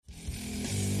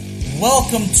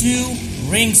Welcome to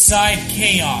Ringside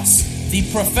Chaos, the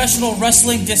professional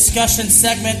wrestling discussion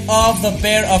segment of the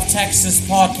Bear of Texas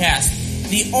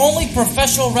podcast. The only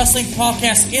professional wrestling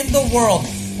podcast in the world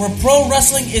where pro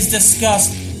wrestling is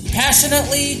discussed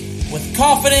passionately, with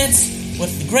confidence,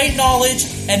 with great knowledge,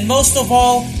 and most of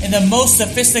all, in the most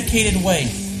sophisticated way.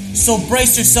 So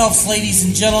brace yourselves, ladies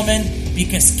and gentlemen,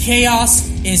 because chaos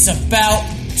is about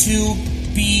to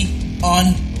be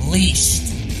unleashed.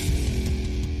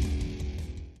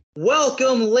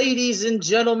 Welcome, ladies and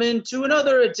gentlemen, to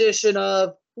another edition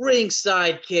of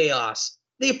Ringside Chaos,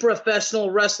 the professional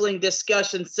wrestling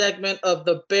discussion segment of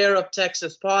the Bear of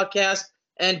Texas podcast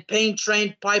and Pain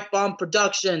Train Pipe Bomb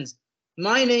Productions.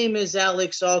 My name is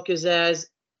Alex Alcazaz,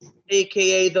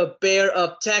 a.k.a. the Bear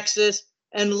of Texas.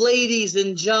 And ladies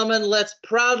and gentlemen, let's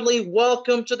proudly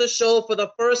welcome to the show for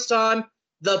the first time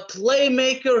the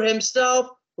playmaker himself.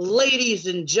 Ladies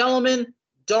and gentlemen,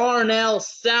 Darnell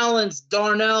Salins.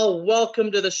 Darnell,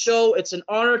 welcome to the show. It's an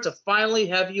honor to finally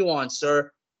have you on, sir.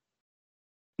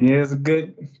 Yeah, it's a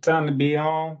good time to be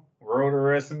on. Road to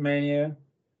WrestleMania.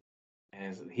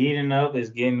 And it's heating up. It's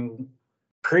getting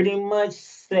pretty much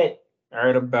set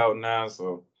right about now.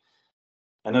 So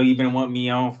I know you've been wanting me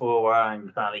on for a while and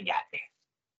you finally got there.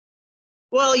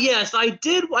 Well, yes, I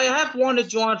did. I have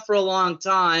wanted you on for a long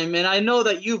time, and I know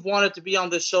that you've wanted to be on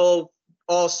the show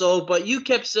also, but you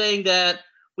kept saying that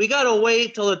we got to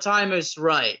wait till the time is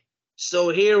right. So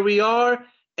here we are,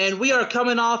 and we are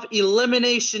coming off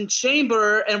Elimination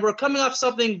Chamber, and we're coming off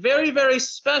something very, very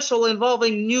special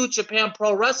involving New Japan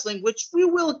Pro Wrestling, which we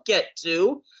will get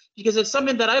to, because it's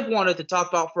something that I've wanted to talk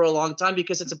about for a long time,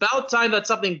 because it's about time that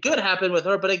something good happened with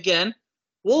her. But again,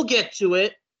 we'll get to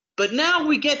it. But now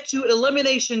we get to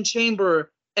Elimination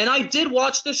Chamber, and I did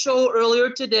watch the show earlier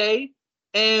today,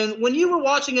 and when you were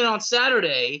watching it on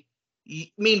Saturday,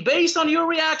 I mean, based on your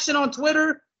reaction on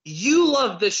Twitter, you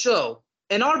loved the show.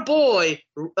 And our boy,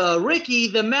 Ricky,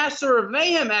 the Master of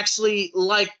Mayhem, actually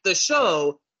liked the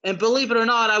show. And believe it or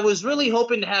not, I was really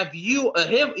hoping to have you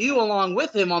along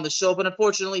with him on the show, but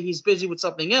unfortunately he's busy with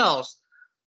something else.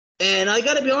 And I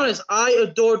got to be honest, I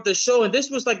adored the show. And this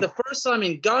was like the first time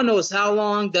in God knows how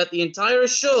long that the entire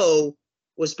show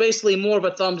was basically more of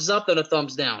a thumbs up than a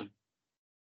thumbs down.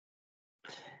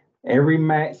 Every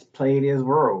match played its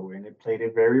role, and it played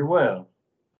it very well.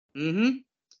 Mm-hmm.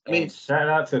 I mean, shout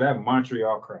out to that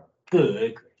Montreal crowd.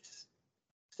 Good grace.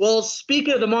 Well,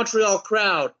 speaking of the Montreal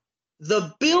crowd,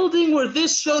 the building where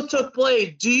this show took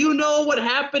place, do you know what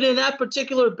happened in that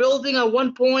particular building at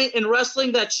one point in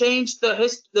wrestling that changed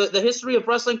the history of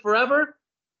wrestling forever?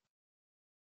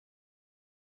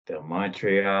 The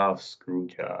Montreal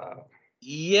Screwjob.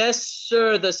 Yes,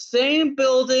 sir. The same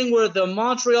building where the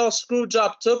Montreal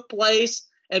Screwjob took place.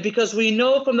 And because we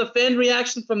know from the fan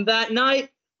reaction from that night,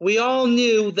 we all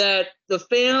knew that the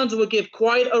fans would give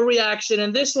quite a reaction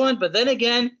in this one. But then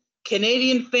again,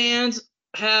 Canadian fans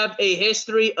have a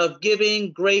history of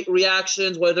giving great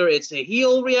reactions, whether it's a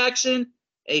heel reaction,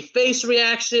 a face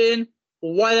reaction,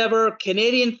 whatever.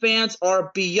 Canadian fans are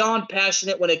beyond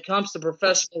passionate when it comes to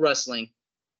professional wrestling.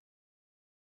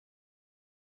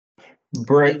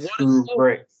 Brett screw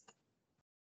Brett.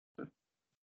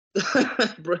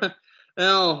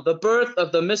 Well, the birth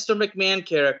of the Mr. McMahon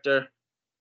character.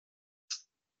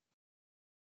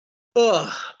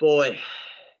 Oh boy,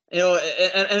 you know,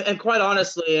 and quite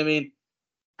honestly, I mean,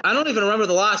 I don't even remember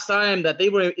the last time that they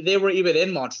were even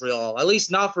in Montreal. At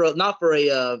least not for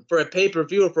a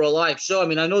pay-per-view or for a live show. I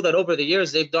mean, I know that over the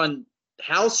years they've done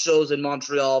house shows in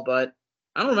Montreal, but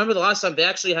I don't remember the last time they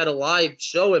actually had a live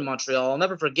show in Montreal. I'll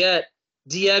never forget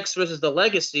DX versus The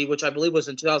Legacy, which I believe was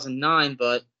in 2009.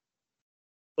 But,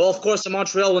 well, of course, in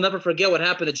Montreal, we'll never forget what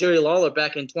happened to Jerry Lawler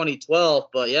back in 2012.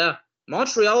 But yeah,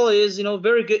 Montreal is, you know,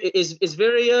 very good. Is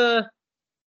very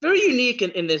very unique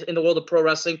in the world of pro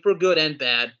wrestling, for good and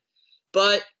bad.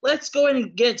 But let's go ahead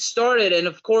and get started. And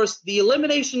of course, the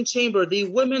Elimination Chamber, the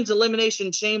Women's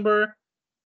Elimination Chamber.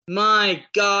 My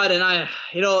God, and I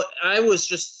was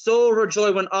just so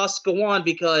overjoyed when Asuka won,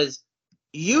 because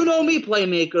you know me,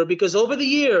 Playmaker, because over the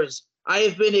years, I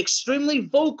have been extremely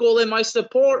vocal in my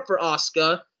support for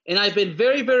Asuka, and I've been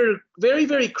very, very, very,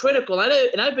 very critical.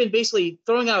 And I've been basically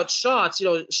throwing out shots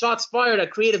fired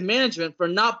at creative management for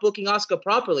not booking Asuka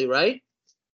properly, right?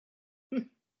 That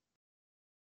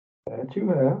you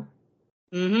have.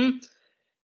 Mm-hmm.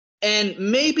 And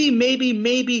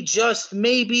maybe, just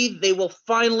maybe, they will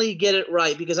finally get it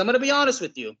right. Because I'm going to be honest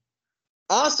with you.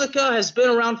 Asuka has been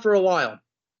around for a while,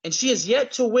 and she has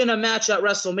yet to win a match at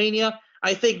WrestleMania.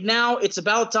 I think now it's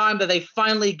about time that they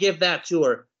finally give that to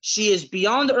her. She has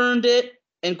beyond earned it,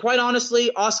 and quite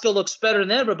honestly, Asuka looks better than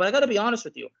ever. But I got to be honest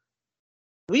with you.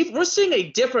 we're seeing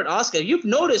a different Asuka. You've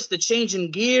noticed the change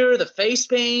in gear, the face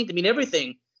paint, I mean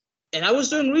everything. And I was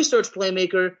doing research,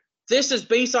 Playmaker. This is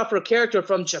based off her character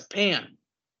from Japan.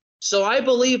 So I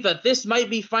believe that this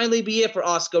might finally be it for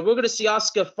Asuka. We're going to see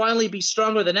Asuka finally be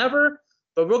stronger than ever,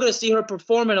 but we're going to see her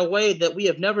perform in a way that we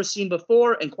have never seen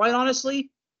before. And quite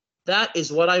honestly, that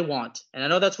is what I want. And I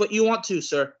know that's what you want too,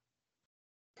 sir.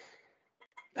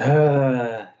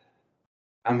 I'm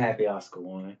happy Oscar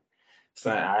won. So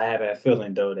I had that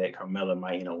feeling though that Carmella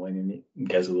might end up winning it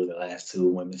because we were the last two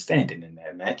women standing in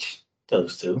that match.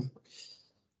 Those two.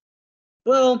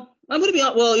 Well, I'm going to be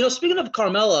honest. Well, speaking of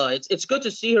Carmella, it's good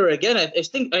to see her again. I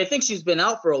think she's been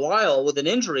out for a while with an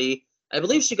injury. I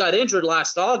believe she got injured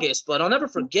last August, but I'll never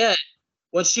forget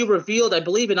when she revealed, I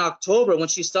believe in October, when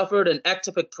she suffered an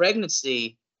ectopic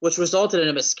pregnancy, which resulted in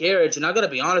a miscarriage. And I got to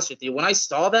be honest with you, when I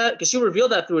saw that, because she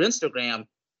revealed that through Instagram,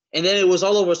 and then it was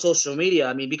all over social media.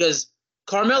 I mean, because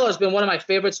Carmella has been one of my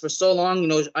favorites for so long.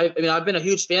 I mean, I've been a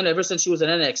huge fan ever since she was in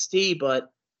NXT,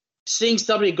 but seeing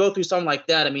somebody go through something like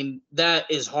that, I mean, that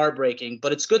is heartbreaking.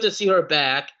 But it's good to see her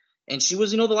back, and she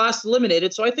was, the last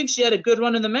eliminated, so I think she had a good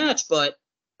run in the match. But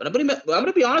I'm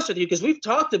gonna be honest with you, because we've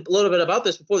talked a little bit about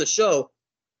this before the show.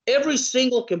 Every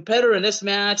single competitor in this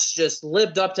match just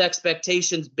lived up to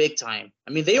expectations big time.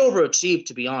 I mean, they overachieved,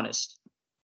 to be honest.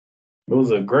 It was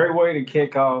a great way to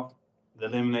kick off the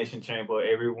Elimination Chamber.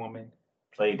 Every woman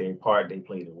played their part. They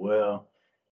played it well.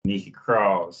 Nikki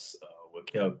Cross with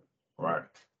Kelly, right?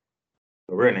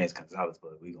 The real name is Gonzalez,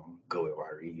 but we're going to go with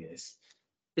Rodriguez.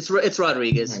 It's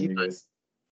Rodriguez.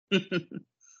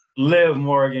 Liv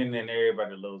Morgan and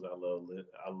everybody loves.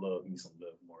 I love me some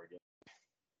Liv Morgan.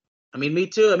 I mean, me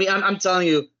too. I mean, I'm telling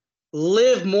you,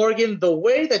 Liv Morgan, the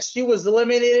way that she was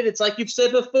eliminated, it's like you've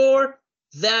said before,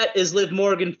 that is Liv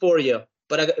Morgan for you.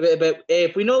 But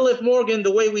if we know Liv Morgan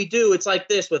the way we do, it's like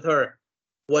this with her.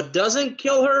 What doesn't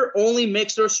kill her only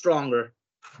makes her stronger.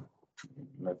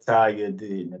 Natalya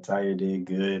did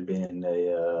good being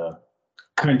a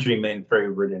countryman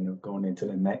favorite and going into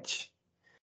the match.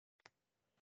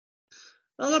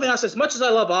 Well, let me ask, as much as I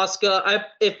love Asuka,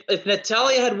 if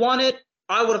Natalya had won it,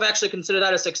 I would have actually considered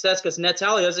that a success because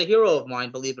Natalya is a hero of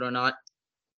mine, believe it or not.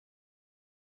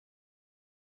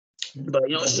 But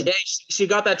she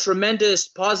got that tremendous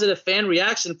positive fan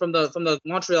reaction from the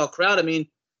Montreal crowd. I mean,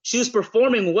 she was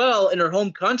performing well in her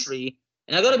home country,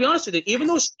 and I got to be honest with you, even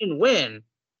though she didn't win,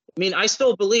 I mean, I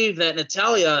still believe that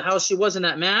Natalya, how she was in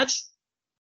that match.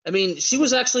 I mean, she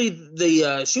was actually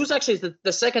the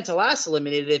second to last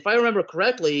eliminated. If I remember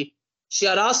correctly, she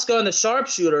had Asuka in the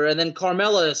sharpshooter, and then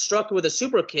Carmella struck her with a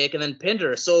super kick and then pinned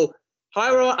her. So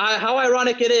how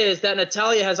ironic it is that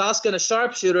Natalya has Asuka in a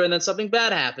sharpshooter, and then something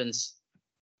bad happens.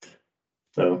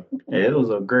 So it was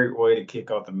a great way to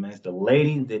kick off the match. The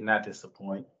ladies did not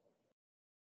disappoint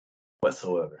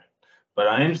whatsoever. But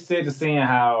I'm interested in seeing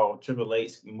how Triple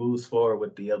H moves forward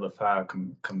with the other five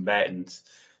combatants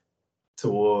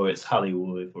towards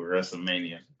Hollywood for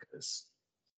WrestleMania. Because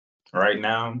right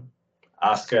now,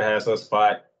 Asuka has her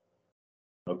spot.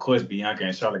 Of course, Bianca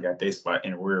and Charlotte got their spot,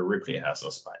 and Rhea Ripley has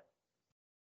her spot.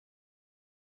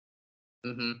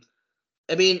 Mm-hmm.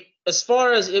 I mean, as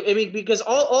far as because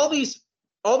all these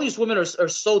women are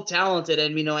so talented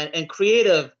and and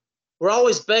creative. We're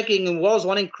always begging and we're always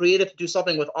wanting creative to do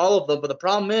something with all of them. But the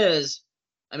problem is,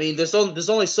 I mean, there's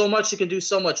only so much you can do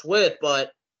so much with.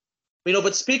 But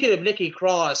but speaking of Nikki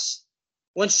Cross,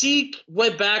 when she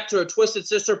went back to her Twisted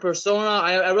Sister persona,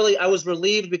 I was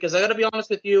relieved because I got to be honest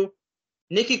with you,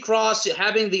 Nikki Cross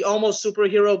having the almost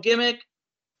superhero gimmick,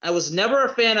 I was never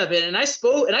a fan of it, and I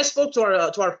spoke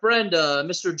to our friend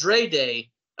Mr. Dre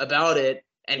Day about it,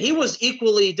 and he was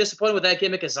equally disappointed with that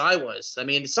gimmick as I was. I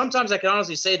mean, sometimes I can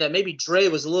honestly say that maybe Dre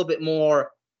was a little bit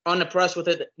more unimpressed with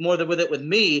it more than with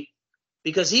me,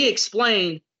 because he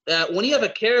explained that when you have a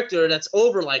character that's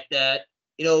over like that,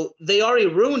 they already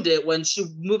ruined it when she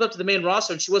moved up to the main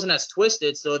roster and she wasn't as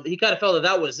twisted. So he kind of felt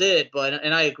that was it,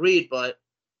 and I agreed, but.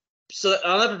 So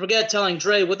I'll never forget telling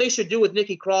Dre what they should do with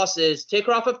Nikki Cross is take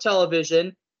her off of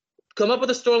television, come up with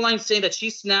a storyline saying that she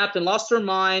snapped and lost her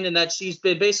mind and that she's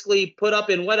been basically put up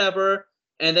in whatever,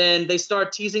 and then they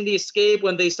start teasing the escape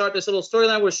when they start this little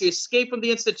storyline where she escaped from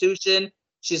the institution,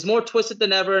 she's more twisted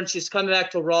than ever, and she's coming back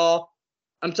to Raw.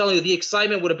 I'm telling you, the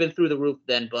excitement would have been through the roof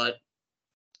then, but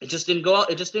it just didn't go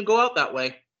out. It just didn't go out that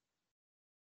way.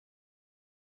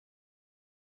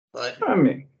 But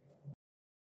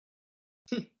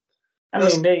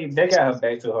they got her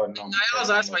back to her normal. I always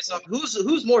ask myself,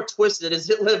 who's more twisted? Is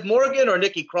it Liv Morgan or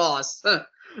Nikki Cross? And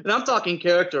I'm talking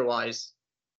character-wise.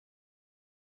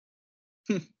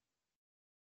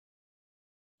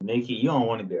 Nikki, you don't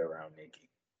want to be around Nikki.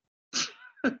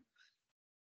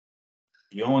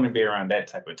 You don't want to be around that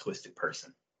type of twisted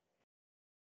person.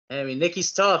 I mean,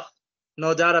 Nikki's tough,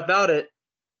 no doubt about it.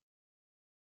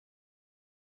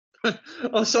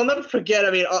 Oh, so I'll never forget.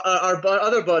 I mean, our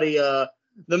other buddy, the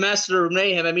Master of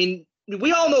Mayhem. I mean,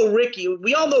 we all know Ricky.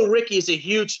 We all know Ricky is a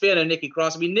huge fan of Nikki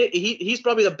Cross. I mean, he's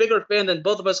probably the bigger fan than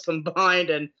both of us combined.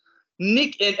 And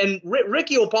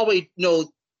Ricky will probably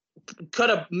cut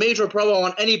a major promo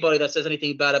on anybody that says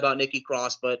anything bad about Nikki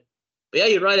Cross. But yeah,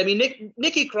 you're right. I mean,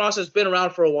 Nikki Cross has been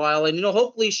around for a while, and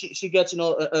hopefully she gets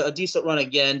a decent run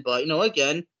again. But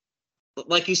again,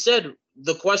 like you said,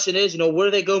 the question is, where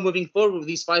do they go moving forward with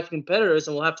these 5 competitors,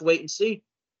 and we'll have to wait and see.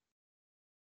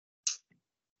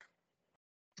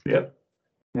 Yep.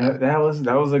 Yeah, that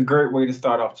was a great way to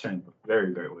start off Chamber.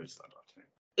 Very great way to start off Chamber.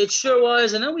 It sure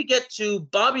was. And then we get to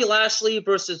Bobby Lashley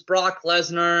versus Brock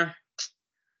Lesnar.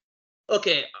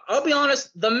 Okay, I'll be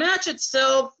honest, the match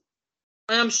itself,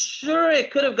 I'm sure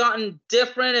it could have gotten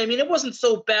different. I mean, it wasn't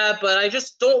so bad, but I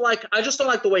just don't like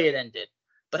the way it ended.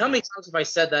 But how many times have I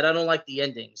said that? I don't like the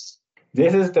endings.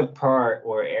 This is the part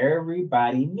where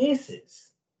everybody misses.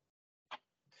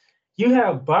 You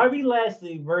have Bobby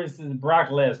Lashley versus Brock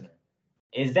Lesnar.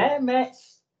 Is that match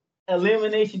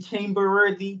Elimination Chamber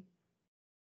worthy?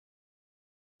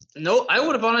 No, I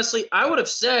would have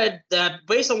said that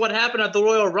based on what happened at the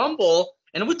Royal Rumble,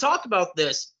 and we talked about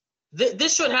this,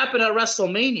 this should happen at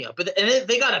WrestleMania. But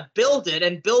they got to build it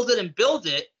and build it and build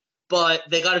it, but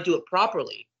they got to do it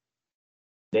properly.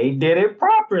 They did it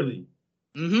properly.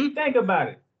 Mm-hmm. Think about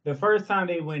it. The first time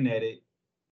they went at it,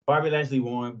 Bobby Lashley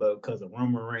won, but because of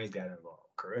Roman Reigns got involved,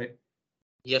 correct?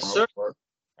 Yes, sir.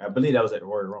 I believe that was at the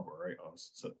Royal Rumble, right?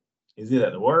 So, is it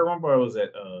at the Royal Rumble or was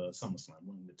it SummerSlam?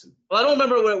 One of the two. Well, I don't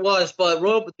remember what it was, but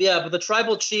the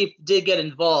Tribal Chief did get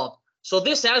involved. So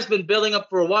this has been building up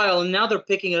for a while, and now they're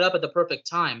picking it up at the perfect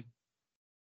time.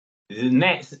 The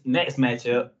next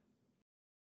matchup,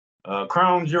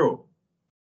 Crown Jewel.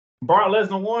 Brock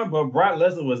Lesnar won, but Brock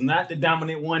Lesnar was not the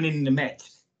dominant one in the match.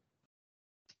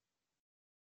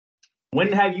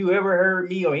 When have you ever heard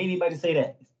me or anybody say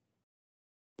that?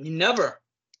 Never.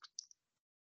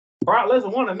 Brock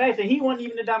Lesnar won a match, and he wasn't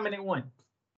even the dominant one.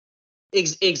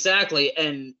 Exactly,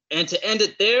 and to end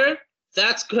it there,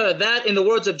 that's good. That, in the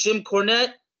words of Jim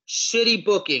Cornette, shitty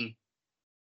booking.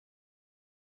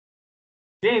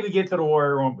 Then we get to the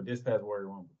Royal Rumble, this past Royal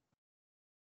Rumble.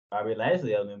 Bobby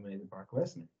Lashley eliminated Brock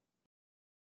Lesnar.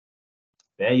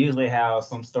 That's usually how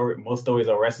most stories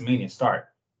of WrestleMania start.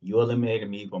 You eliminated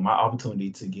me for my opportunity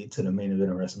to get to the main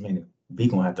event of WrestleMania. We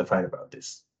gonna have to fight about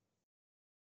this.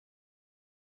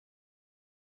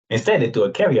 Instead, they threw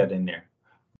a caveat in there.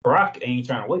 Brock ain't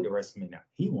trying to wait to WrestleMania.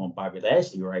 He want Bobby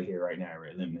Lashley right here, right now,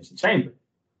 at Elimination Chamber.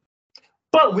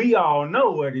 But we all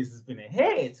know where this has been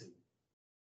headed to.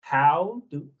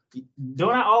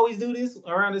 Don't I always do this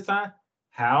around this time?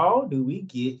 How do we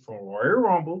get from Royal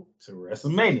Rumble to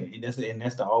WrestleMania? And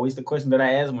that's always the question that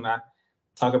I ask when I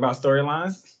talk about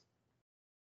storylines.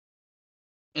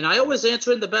 And I always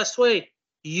answer it the best way.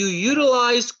 You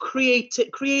utilize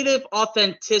creative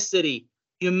authenticity.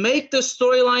 You make the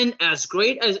storyline as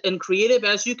great and creative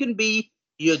as you can be.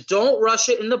 You don't rush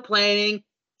it in the planning.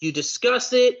 You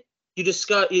discuss it.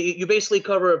 You basically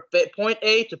cover point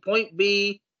A to point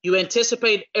B. You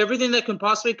anticipate everything that can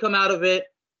possibly come out of it,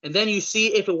 and then you see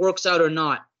if it works out or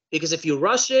not. Because if you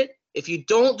rush it, if you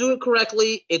don't do it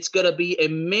correctly, it's gonna be a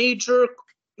major,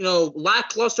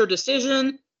 lackluster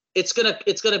decision. It's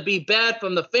gonna be bad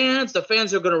from the fans. The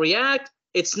fans are gonna react.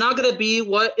 It's not gonna be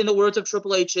what, in the words of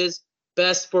Triple H, is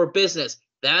best for business.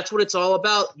 That's what it's all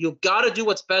about. You got to do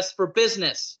what's best for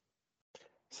business.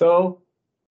 So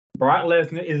Brock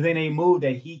Lesnar is in a move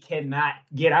that he cannot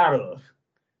get out of,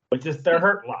 which is the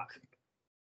hurt lock.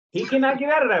 He cannot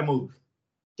get out of that move.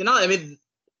 That's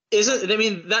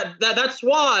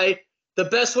why the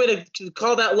best way to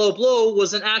call that low blow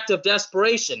was an act of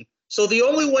desperation. So the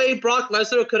only way Brock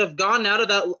Lesnar could have gone out of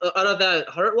that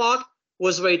hurt lock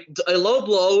was a low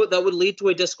blow that would lead to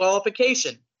a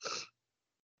disqualification.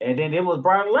 And then it was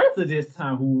Brock Lesnar this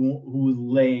time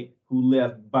who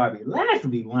left Bobby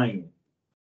Lashley laying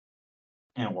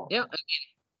and walked. Yeah,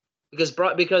 because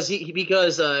it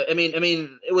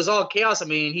was all chaos. I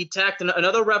mean, he tacked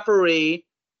another referee.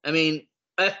 I mean,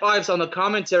 F5s on the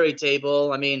commentary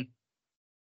table. I mean,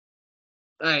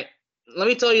 all right. Let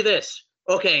me tell you this.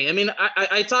 Okay, I mean,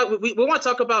 we want to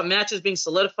talk about matches being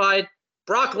solidified.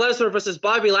 Brock Lesnar versus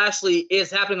Bobby Lashley is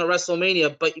happening at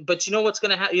WrestleMania, but you know what's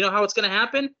gonna happen? You know how it's gonna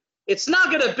happen? It's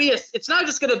not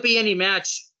just gonna be any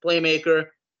match, Playmaker.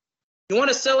 You want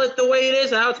to sell it the way it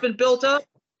is and how it's been built up?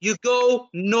 You go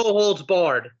no holds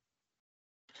barred.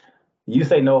 You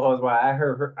say no holds barred.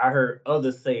 I heard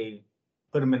others say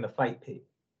put him in the fight pit.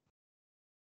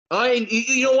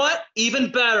 You know what?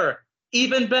 Even better.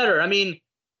 Even better. I mean,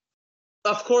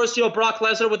 of course, Brock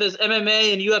Lesnar with his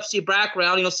MMA and UFC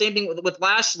background, same thing with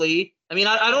Lashley. I mean,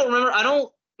 I don't remember. I'm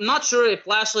not sure if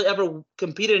Lashley ever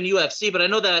competed in UFC, but I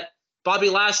know that Bobby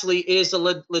Lashley is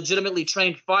a legitimately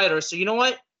trained fighter. So you know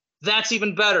what? That's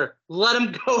even better. Let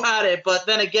him go at it. But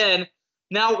then again,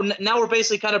 now we're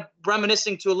basically kind of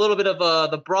reminiscing to a little bit of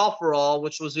the Brawl for All,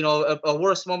 which was a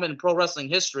worst moment in pro wrestling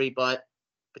history. But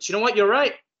you know what? You're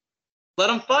right. Let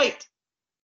them fight.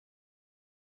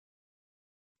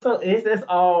 So is this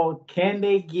all? Can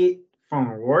they get from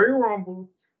Royal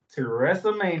Rumble to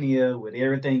WrestleMania with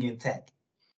everything intact?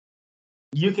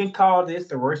 You can call this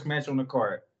the worst match on the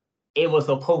card. It was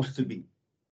supposed to be.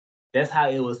 That's how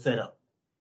it was set up.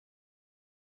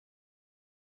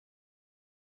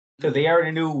 Because they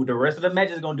already knew the rest of the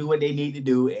match is going to do what they need to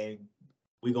do, and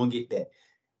we're going to get that.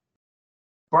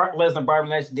 Brock Lesnar, Bobby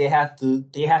Lashley, they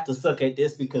have to suck at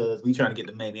this because we're trying to get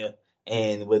the Mania.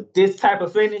 And with this type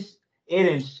of finish, it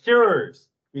ensures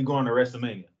we're going to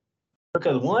WrestleMania.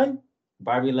 Because one,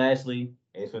 Bobby Lashley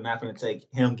is not going to take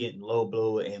him getting low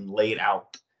blow and laid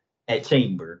out at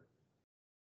Chamber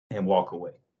and walk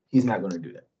away. He's not going to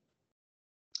do that.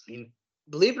 I mean,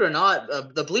 believe it or not,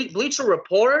 the Bleacher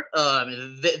Report,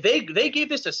 they gave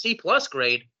this a C+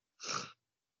 grade.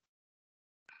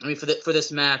 I mean, for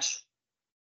this match.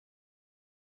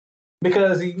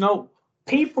 Because,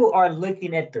 people are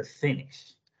looking at the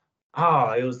finish.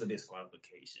 It was a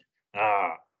disqualification.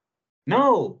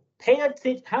 No, pay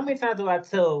attention. How many times do I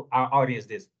tell our audience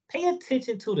this? Pay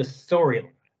attention to the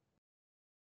storyline.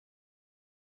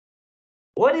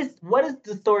 What is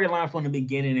the storyline from the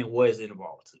beginning and what is it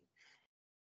involved to?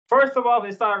 First of all,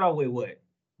 it started off with what?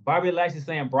 Bobby Lashley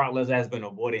saying Brock Lesnar has been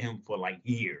avoiding him for like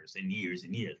years and years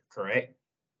and years, correct?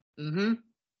 Mm-hmm.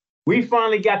 We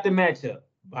finally got the matchup.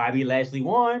 Bobby Lashley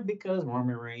won because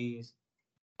Roman Reigns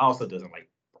also doesn't like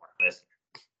Brock Lesnar.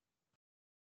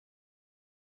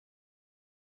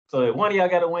 So if one of y'all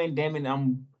got to win, damn it,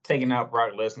 I'm taking out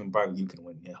Brock Lesnar and Bobby, you can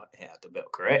win half the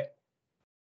belt, correct?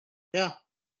 Yeah.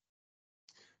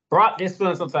 Brock is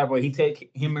feeling some type of way. He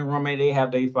take him and Roman, they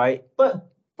have their fight. But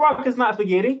Brock is not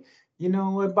forgetting. You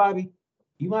know what, Bobby?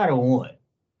 You might have won,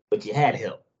 but you had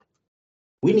help.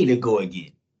 We need to go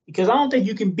again. Because I don't think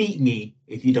you can beat me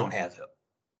if you don't have help.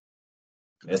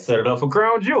 Let's set it up for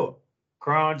Crown Jewel.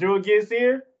 Crown Jewel gets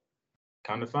here.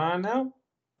 Come to find out,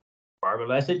 Bobby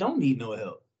Lashley don't need no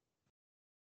help.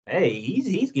 Hey,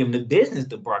 he's giving the business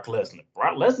to Brock Lesnar.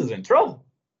 Brock Lesnar's in trouble.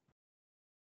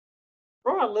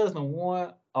 Brock Lesnar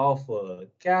won off a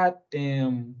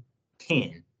goddamn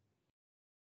 10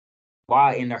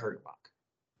 while in the Hurt Lock.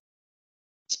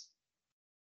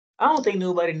 I don't think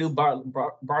nobody knew Brock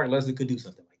Lesnar could do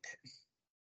something like that.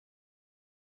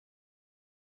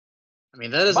 I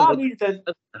mean, that is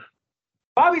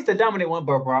Bobby's the dominant one,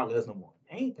 but Brock Lesnar won.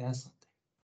 Ain't that something?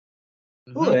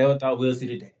 Mm-hmm. Who ever thought we'll see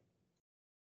today?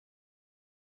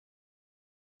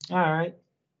 All right.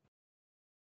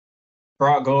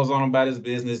 Brock goes on about his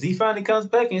business. He finally comes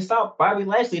back and stopped Bobby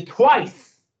Lashley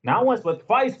twice. Not once, but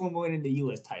twice from winning the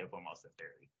U.S. title for almost a 30.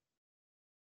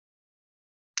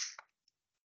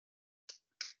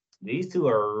 These two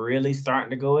are really starting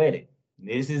to go at it.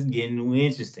 This is getting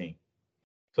interesting.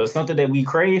 So it's something that we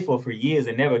craved for years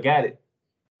and never got it.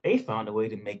 They found a way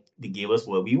to give us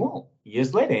what we want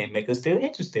years later and make us still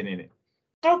interested in it.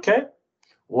 Okay.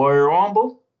 Warrior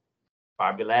Rumble.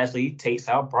 Bobby Lashley takes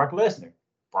out Brock Lesnar.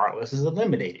 Brock Lesnar is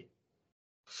eliminated.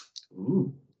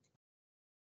 Ooh,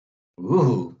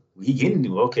 we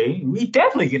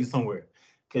definitely getting somewhere.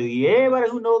 Because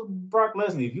everybody who knows Brock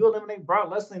Lesnar, if you eliminate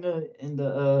Brock Lesnar in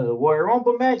the Warrior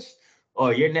Rumble match,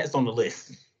 you're next on the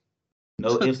list.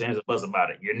 No ifs, ands, or buts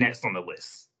about it. You're next on the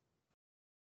list.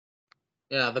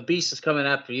 Yeah, the beast is coming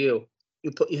after you.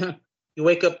 You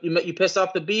wake up, you piss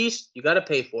off the beast, you got to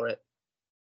pay for it.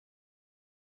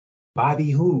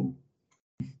 Bobby who?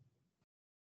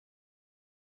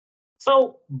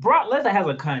 So Brock Lesnar has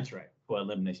a contract for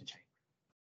Elimination Chamber.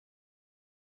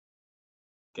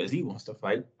 Because he wants to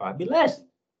fight Bobby Lashley.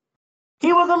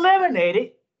 He was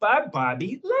eliminated by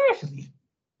Bobby Lashley.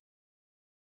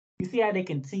 You see how they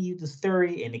continued the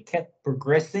story and they kept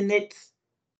progressing it?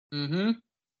 Mm-hmm.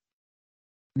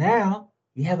 Now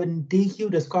we have a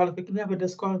DQ disqualification. We have a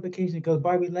disqualification because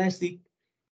Bobby Lashley,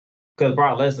 because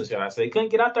Brock Lesnar, should I say, couldn't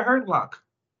get out the Hurt Lock.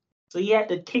 So he had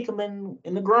to kick him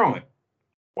in the groin.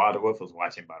 Wilder Wolf was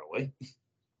watching, by the way.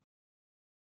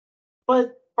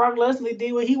 But Brock Lesnar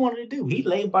did what he wanted to do. He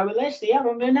laid Bobby Lashley out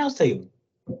on the announce table.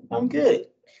 I'm good.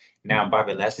 Now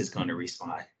Bobby Lashley's going to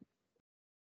respond.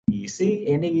 You see?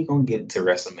 And then we're going to get to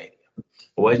WrestleMania.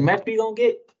 What match we gonna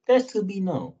get? That's to be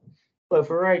known. But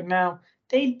for right now,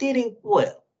 they did it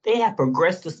well. They have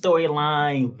progressed the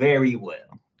storyline very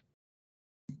well.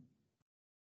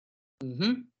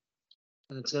 Mm-hmm.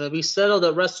 And it's going to be settled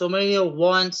at WrestleMania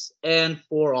once and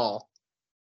for all.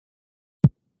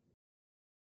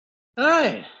 All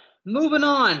right, moving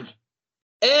on.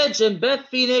 Edge and Beth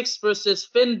Phoenix versus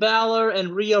Finn Balor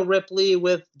and Rhea Ripley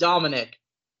with Dominic.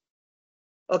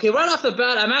 Okay, right off the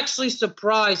bat, I'm actually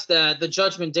surprised that the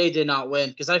Judgment Day did not win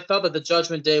because I felt that the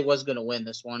Judgment Day was going to win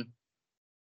this one.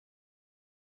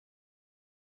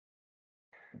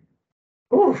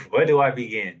 Oof, where do I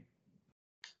begin?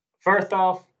 First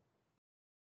off,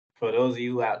 for those of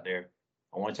you out there,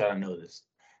 I want y'all to know this.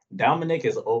 Dominic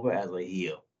is over as a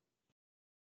heel.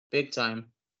 Big time.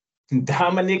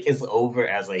 Dominic is over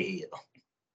as a heel.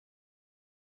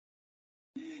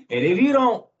 And if you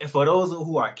don't, for those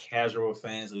who are casual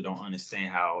fans who don't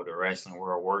understand how the wrestling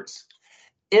world works,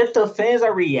 if the fans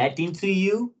are reacting to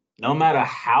you, no matter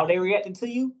how they reacting to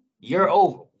you, you're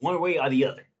over one way or the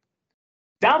other.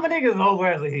 Dominic is over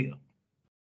as a heel.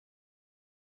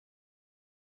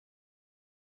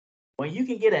 When you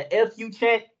can get an FU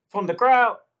chant from the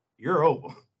crowd, you're over.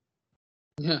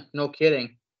 Yeah, no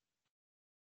kidding.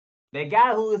 The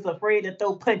guy who is afraid to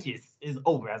throw punches is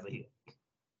over as a heel.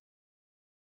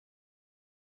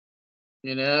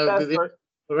 You know,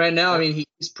 right now, I mean,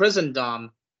 he's prison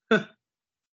Dom.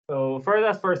 So first,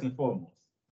 that's first and foremost.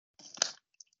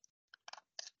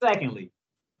 Secondly,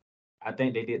 I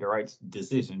think they did the right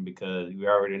decision because we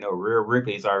already know Rhea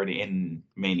Ripley is already in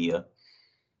Mania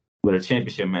with a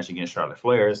championship match against Charlotte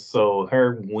Flair. So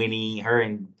her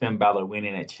and Finn Balor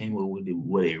winning that Chamber, would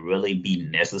it really be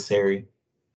necessary?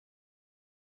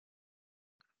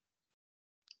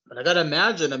 But I gotta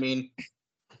imagine, I mean,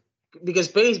 because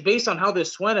based on how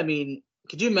this went, I mean,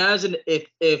 could you imagine if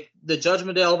the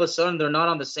Judgment Day all of a sudden they're not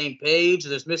on the same page,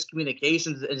 there's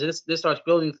miscommunications, and this starts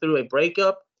building through a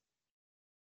breakup?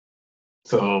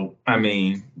 So I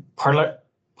mean,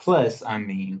 plus, I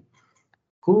mean,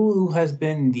 who has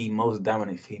been the most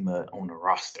dominant female on the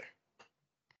roster,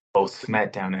 both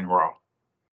SmackDown and Raw?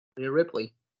 Rhea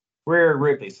Ripley. Rhea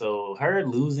Ripley. So her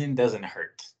losing doesn't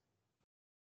hurt.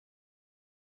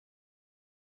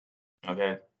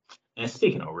 Okay. And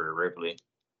speaking of Rhea Ripley,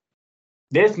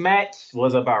 this match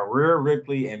was about Rhea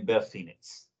Ripley and Beth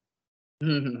Phoenix.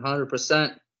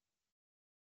 100%.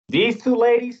 These two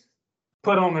ladies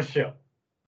put on the show.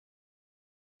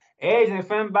 Edge and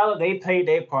Finn Balor, they played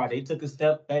their part. They took a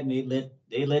step back and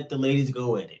they let the ladies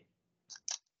go at it.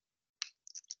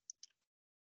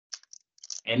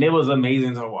 And it was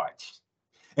amazing to watch.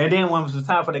 And then when it was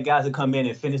time for the guys to come in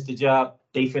and finish the job,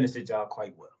 they finished the job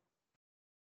quite well.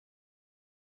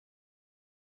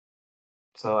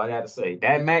 So I got to say,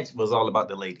 that match was all about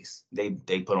the ladies. They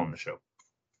put on the show.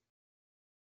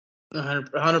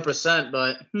 100%.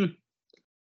 But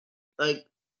like,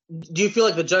 do you feel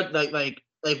like the judge like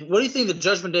what do you think the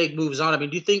Judgment Day moves on? I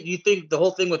mean, do you think the whole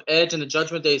thing with Edge and the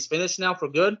Judgment Day is finished now for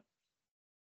good?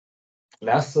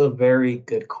 That's a very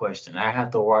good question. I have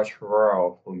to watch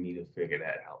Raw for me to figure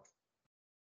that out.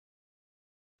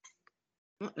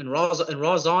 And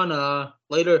Raw's on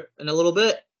later in a little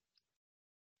bit.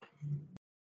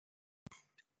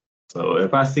 So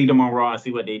if I see them on Raw and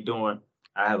see what they're doing,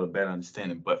 I have a better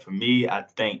understanding. But for me, I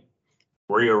think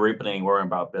Rhea Ripley ain't worrying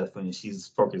about Beth Phoenix. She's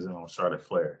focusing on Charlotte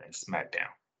Flair and SmackDown.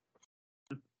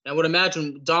 I would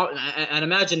imagine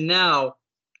now,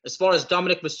 as far as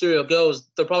Dominic Mysterio goes,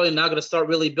 they're probably not going to start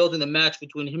really building the match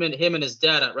between him and his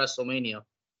dad at WrestleMania.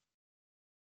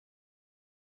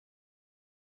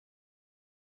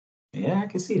 Yeah, I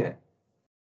can see that.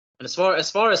 And as far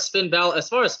as Finn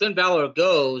Balor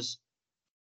goes,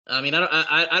 I mean,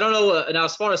 I don't know now.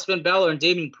 As far as Finn Balor and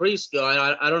Damian Priest go,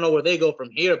 I don't know where they go from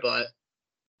here, but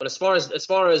as far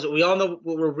as we all know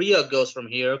where Rhea goes from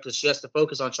here, because she has to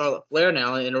focus on Charlotte Flair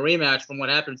now in a rematch from what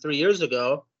happened 3 years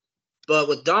ago. But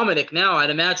with Dominic now,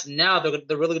 I'd imagine now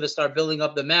they're really going to start building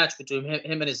up the match between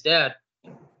him and his dad.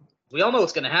 We all know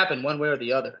what's going to happen one way or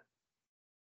the other.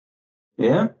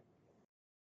 Yeah.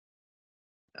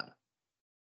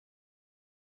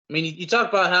 I mean, you talk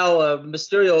about how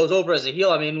Mysterio is over as a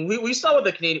heel. I mean, we saw what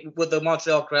the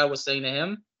Montreal crowd was saying to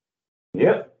him.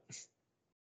 Yep.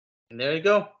 And there you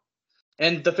go.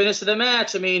 And the finish of the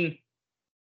match, I mean,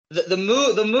 the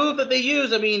move that they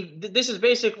use, I mean, this is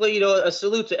basically, a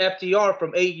salute to FTR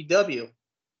from AEW.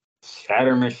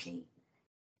 Shatter Machine.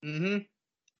 Mm-hmm.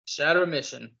 Shatter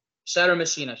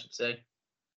Machine, I should say.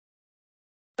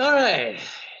 All right.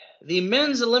 The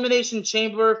men's elimination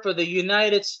chamber for the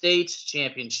United States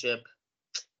Championship.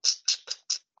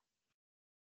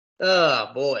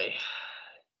 Oh, boy.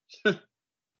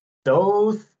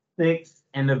 Those 6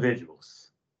 individuals.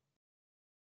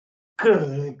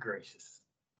 Good gracious.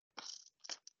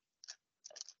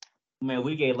 Man,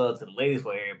 we gave love to the ladies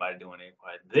for everybody doing it,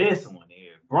 but this one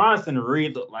here, Bronson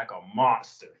Reed looked like a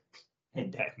monster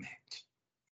in that match.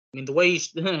 I mean, the way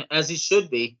as he should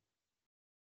be.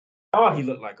 Oh, he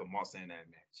looked like a monster in that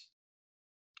match.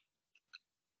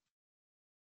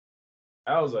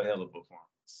 That was a hell of a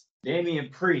performance. Damian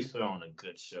Priest put on a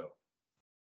good show.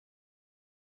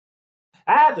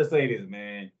 I have to say this,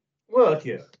 man. Look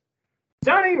here.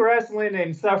 Johnny Wrestling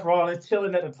and Seth Rollins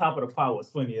chilling at the top of the pile was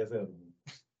funny as hell.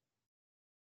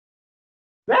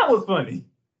 That was funny.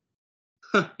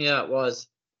 Yeah, it was.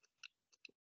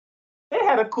 They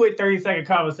had a quick 30-second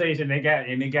conversation. They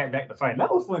got back to fighting.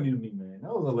 That was funny to me, man.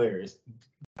 That was hilarious.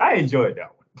 I enjoyed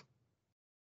that one. I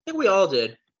think we all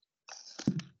did.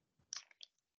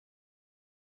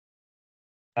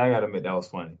 I gotta admit that was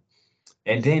funny.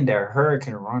 And then the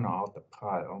Hurricane Runner off the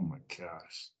pot. Oh my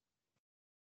gosh.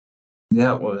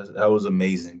 That was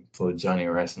amazing for Johnny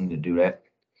Wrestling to do that.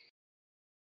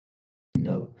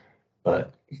 No.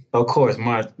 But of course,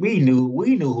 we knew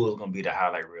who was gonna be the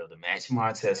highlight reel of the match.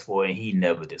 Montez Ford, and he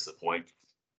never disappointed.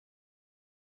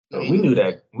 So we knew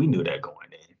that going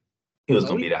in. He was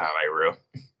gonna be the highlight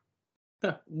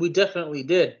reel. We definitely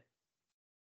did.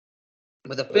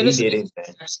 But the finish,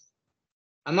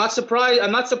 I'm not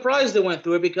surprised they went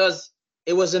through it because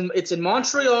it's in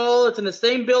Montreal. It's in the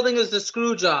same building as the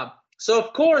screw job. So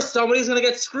of course somebody's gonna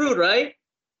get screwed, right?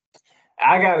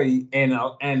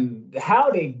 And how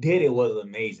they did it was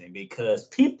amazing because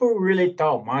people really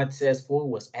thought Montez Ford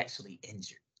was actually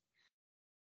injured.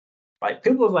 Like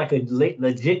people was like a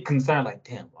legit concern, like,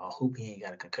 damn, I hope he ain't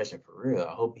got a concussion for real.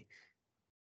 I hope he.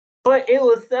 But it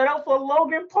was set up for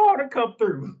Logan Paul to come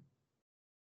through,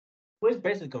 which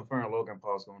basically confirmed Logan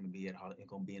Paul's going to be in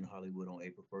Hollywood on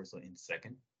April 1st or in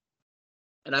 2nd.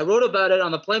 And I wrote about it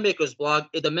on the Playmakers blog.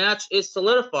 The match is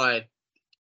solidified.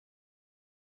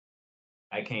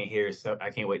 I can't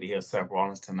wait to hear Seth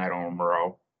Rollins tonight on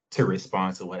Raw to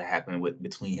respond to what happened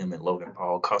between him and Logan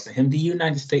Paul, costing him the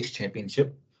United States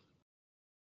Championship.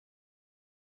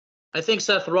 I think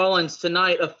Seth Rollins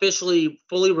tonight officially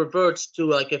fully reverts to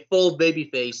like a full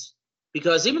babyface,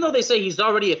 because even though they say he's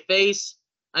already a face,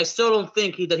 I still don't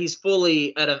think that he's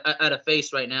fully at a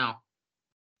face right now.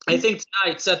 I think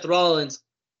tonight Seth Rollins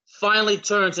finally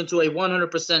turns into a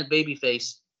 100%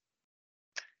 babyface.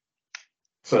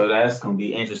 So that's going to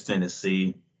be interesting to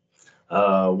see.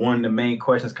 One of the main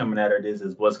questions coming out of this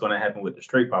is what's going to happen with the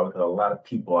Street Power, because a lot of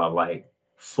people are like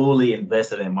fully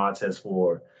invested in Montez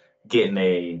Ford getting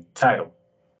a title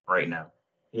right now.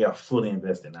 They are fully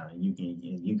invested now, and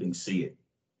you can see it.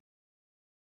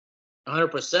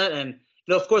 100%. And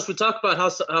of course, we talk about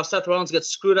how Seth Rollins gets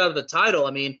screwed out of the title.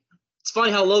 I mean, it's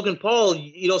funny how Logan Paul,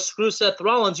 screws Seth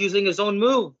Rollins using his own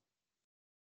move.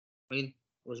 I mean,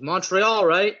 it was Montreal,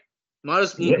 right? Might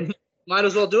as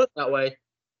well do it that way.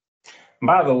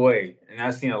 By the way, and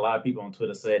I've seen a lot of people on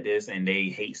Twitter said this, and they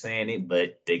hate saying it,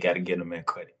 but they got to give them that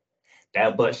credit.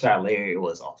 That butt shot Larry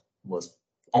was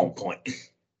on point.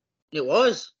 It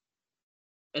was,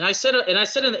 and I said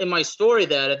in my story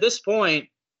that at this point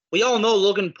we all know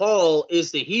Logan Paul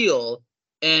is the heel,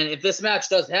 and if this match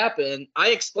does happen, I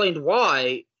explained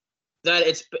why.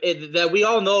 That we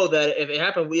all know that if it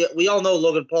happened, we all know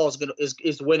Logan Paul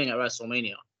is winning at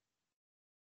WrestleMania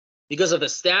because of the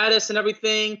status and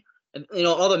everything, and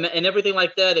and everything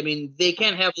like that. I mean, they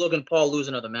can't have Logan Paul lose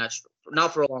another match,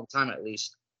 not for a long time at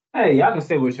least. Hey, y'all can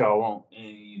say what y'all want,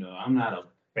 and I'm not a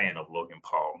fan of Logan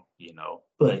Paul,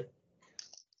 but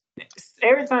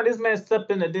every time this man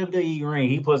stepped in the WWE ring,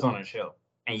 he puts on a show,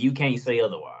 and you can't say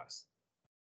otherwise.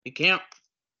 You can't.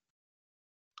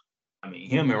 I mean,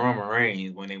 him and Roman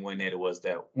Reigns, when they went there,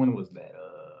 when was that?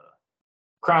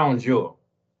 Crown Jewel.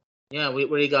 Yeah,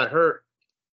 where he got hurt.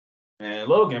 And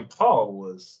Logan Paul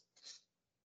was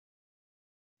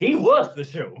the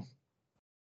show.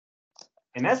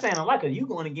 And that's saying a lot, because you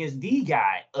going against the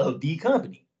guy of the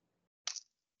company.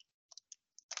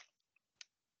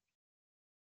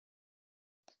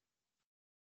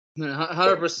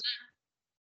 $100%.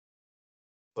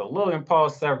 So Logan Paul,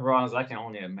 Seth Rollins, I can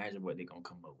only imagine what they're gonna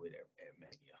come up with at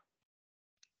Mania.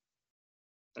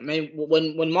 I mean,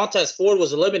 when Montez Ford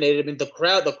was eliminated, I mean the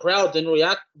crowd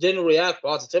didn't react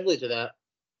positively to that.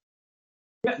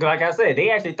 Like I said, they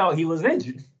actually thought he was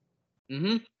injured.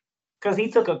 Mm-hmm. Because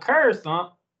he took a curb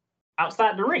stomp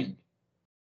outside the ring.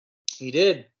 He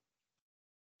did.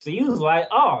 So he was like,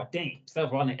 oh, dang,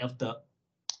 Seth Rollins effed up.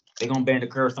 They're going to ban the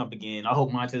curb stomp again. I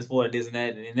hope Montez Ford this and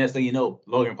that. And next thing you know,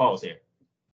 Logan Paul's here.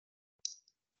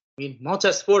 I mean,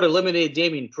 Montez Ford eliminated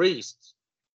Damian Priest.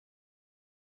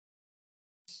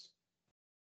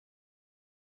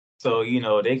 So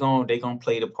they gonna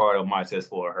play the part of Montez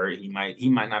for her. He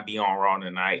might not be on Raw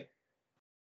tonight.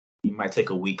 He might take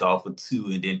a week off or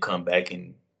two and then come back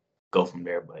and go from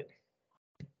there. But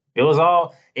it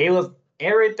was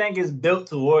everything is built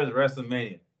towards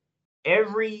WrestleMania.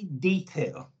 Every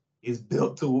detail is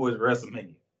built towards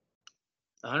WrestleMania.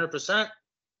 100%.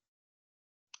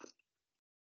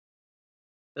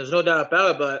 There's no doubt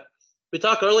about it. But we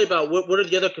talked earlier about where did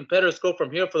the other competitors go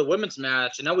from here for the women's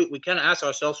match, and now we kind of ask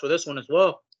ourselves for this one as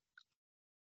well.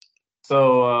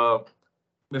 So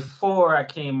before I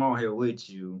came on here with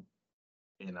you,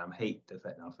 and I hate the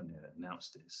fact I'm going to announce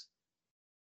this,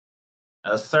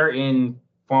 a certain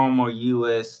former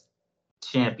U.S.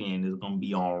 champion is going to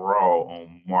be on Raw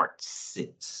on March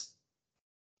 6th.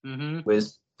 Which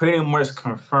pretty much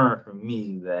confirmed for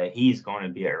me that he's going to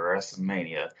be at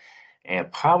WrestleMania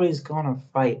and probably is going to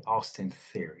fight Austin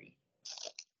Theory.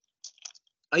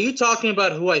 Are you talking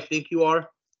about who I think you are?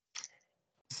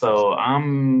 So I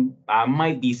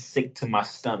might be sick to my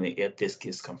stomach if this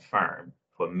gets confirmed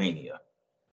for Mania.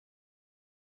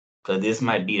 Because this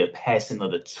might be the passing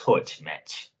of the torch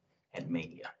match at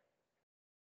Mania.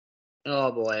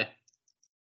 Oh boy.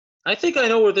 I think I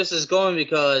know where this is going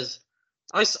because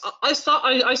I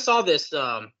saw this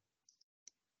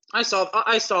I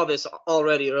saw this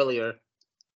already earlier.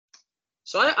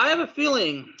 So I have a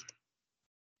feeling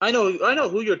I know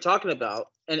who you're talking about.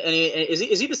 And is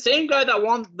he the same guy that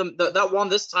won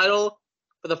this title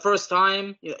for the first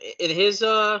time? You know, in his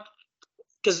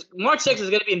because March 6th is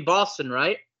going to be in Boston,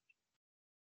 right?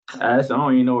 I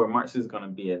don't even know where March is going to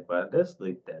be at, but let's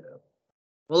look that up.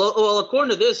 Well,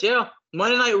 according to this, yeah,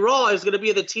 Monday Night Raw is going to be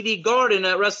at the TD Garden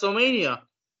at WrestleMania.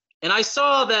 And I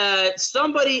saw that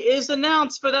somebody is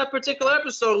announced for that particular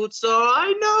episode, so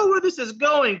I know where this is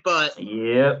going, but...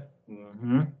 Yep.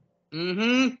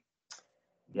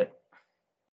 Yep.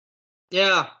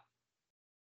 Yeah.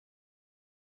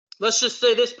 Let's just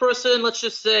say this person,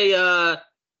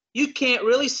 you can't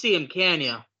really see him, can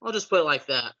you? I'll just put it like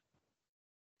that.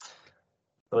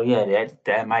 So yeah,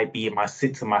 that might be my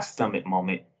sick to my stomach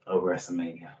moment of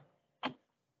WrestleMania.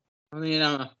 I mean,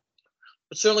 I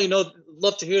certainly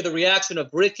love to hear the reaction of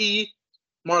Ricky,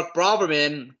 Mark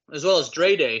Braverman, as well as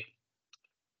Dre Day.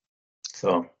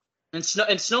 So and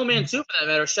Snowman too, for that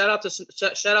matter. Shout out to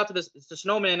the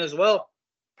Snowman as well.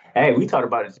 Hey, we talked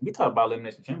about it. We talked about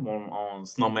Elimination Chamber on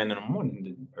Snowman in the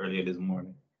morning earlier this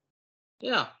morning.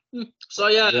 Yeah. So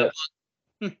yeah.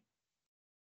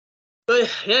 But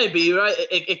yeah, B, right?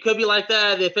 It could be like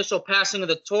that, the official passing of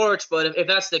the torch. But if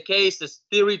that's the case, does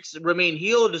Theory remain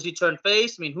heel? Does he turn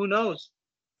face? I mean, who knows?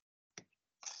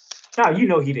 Now you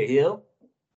know he the heel.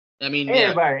 I mean,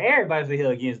 everybody's the heel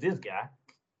against this guy.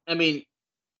 I mean,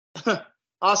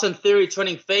 Austin Theory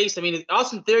turning face. I mean,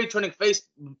 Austin Theory turning face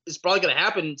is probably going to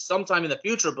happen sometime in the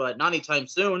future, but not anytime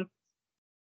soon.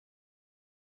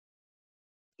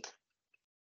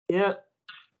 Yeah.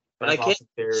 But I can't see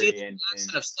the reaction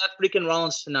of Seth freaking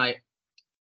Rollins tonight.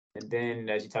 And then,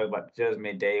 as you talk about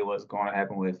Judgment Day, what's going to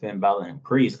happen with Finn Balor and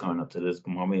Priest going up to this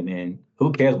moment, and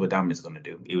who cares what Dominic's going to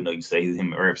do? Even though you say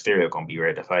him and Rey Mysterio are going to be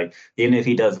ready to fight. Even if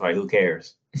he does fight, who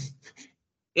cares?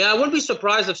 Yeah, I wouldn't be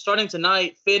surprised if starting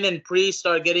tonight, Finn and Priest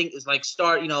like I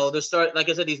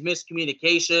said, these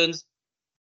miscommunications.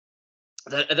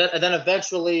 Then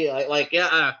eventually,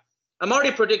 I'm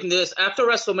already predicting this. After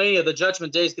WrestleMania, the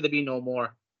Judgment Day is going to be no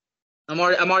more. I'm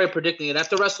already predicting it.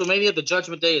 After WrestleMania, the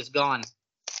Judgment Day is gone.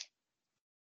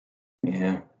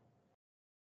 Yeah.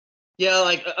 Yeah,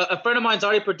 like a friend of mine's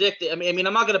already predicted. I mean,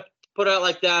 I'm not going to put it out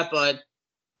like that, but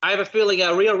I have a feeling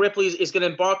Rhea Ripley is going to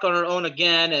embark on her own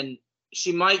again, and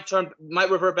she might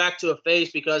revert back to a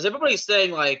face because everybody's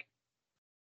saying like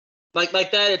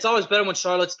that. It's always better when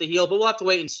Charlotte's the heel, but we'll have to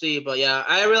wait and see. But yeah,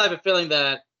 I really have a feeling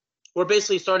that we're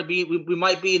basically starting to be we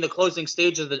might be in the closing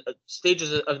stages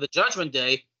of the Judgment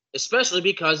Day, especially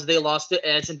because they lost to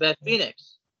Edge and Beth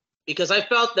Phoenix. Because I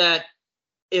felt that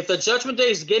if the Judgment Day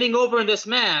is getting over in this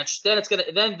match, then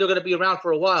they're gonna be around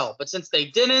for a while. But since they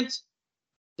didn't,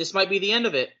 this might be the end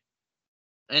of it.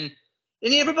 And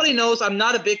everybody knows I'm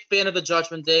not a big fan of the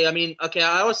Judgment Day. I mean, okay,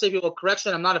 I always say people,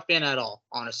 correction, I'm not a fan at all,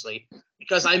 honestly,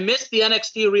 because I miss the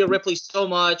NXT Rhea Ripley so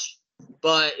much.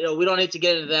 But we don't need to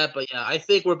get into that. But yeah, I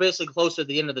think we're basically close to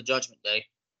the end of the Judgment Day.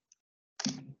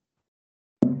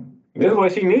 This is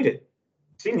what she needed.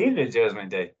 She needed a Judgment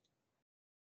Day.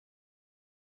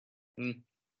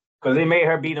 Because they made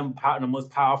her be the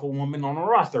most powerful woman on the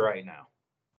roster right now.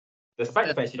 Despite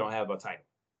the fact she don't have a title.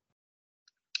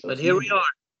 But here we are.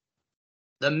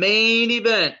 The main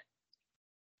event.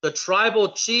 The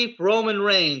Tribal Chief Roman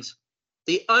Reigns,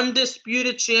 the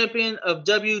undisputed champion of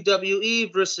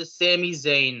WWE versus Sami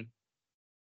Zayn.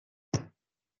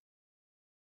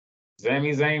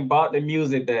 Sami Zayn bought the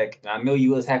music back. I know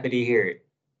you was happy to hear it.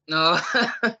 No.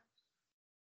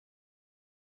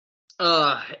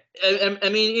 I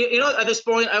mean, at this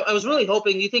point, I was really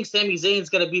hoping. You think Sami Zayn's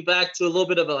gonna be back to a little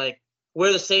bit of a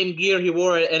wear the same gear he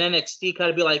wore at NXT, kind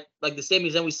of be like the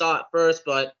Sami Zayn we saw at first.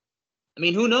 But I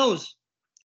mean, who knows?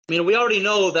 I mean, we already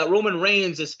know that Roman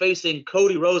Reigns is facing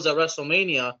Cody Rhodes at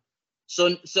WrestleMania.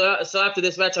 So after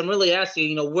this match, I'm really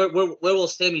asking, where will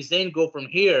Sami Zayn go from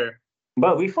here?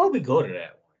 But before we go to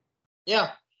that one,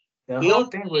 yeah, the whole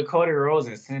thing with Cody Rhodes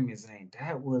and Sami Zayn,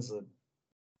 that was a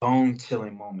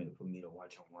bone-chilling moment for me to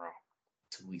watch on Raw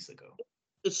 2 weeks ago.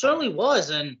 It certainly was,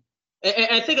 and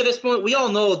I think at this point, we all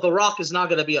know The Rock is not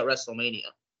going to be at WrestleMania.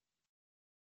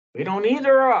 We don't need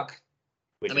The Rock.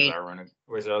 Which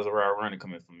is ironic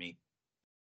coming from me.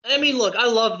 I mean, look, I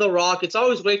love The Rock. It's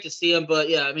always great to see him, but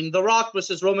yeah, I mean, The Rock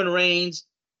versus Roman Reigns,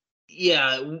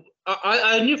 yeah,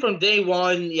 I knew from day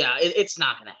one, yeah, it's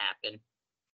not going to happen.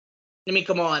 I mean,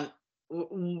 come on.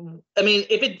 I mean,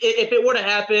 if it were to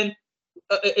happen,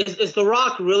 is The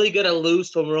Rock really going to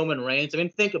lose to Roman Reigns? I mean,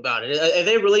 think about it. Are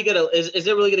they really going to? Is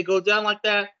it really going to go down like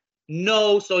that?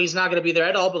 No, so he's not going to be there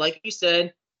at all. But like you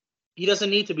said, he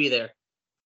doesn't need to be there.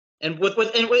 And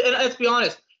and let's be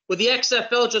honest, with the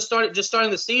XFL just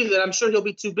starting the season, I'm sure he'll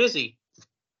be too busy.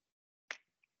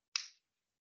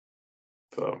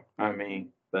 So I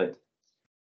mean, but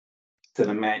to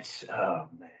the match, oh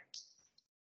man,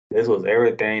 this was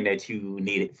everything that you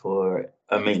needed for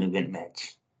a main event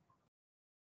match.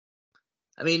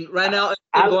 I mean, right now,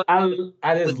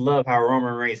 I just love how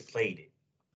Roman Reigns played it.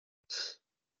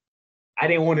 I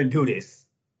didn't want to do this.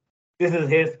 This is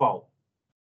his fault.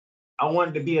 I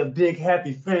wanted to be a big,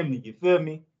 happy family. You feel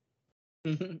me?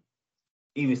 Mm-hmm.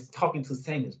 He was talking to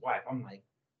Sammy's wife. I'm like,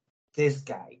 this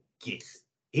guy gets it.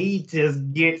 He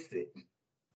just gets it.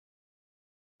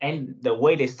 And the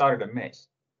way they started the match,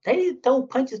 they didn't throw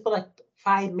punches for like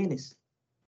 5 minutes.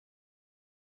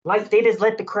 Like, they just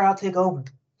let the crowd take over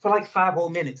for like 5 whole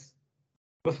minutes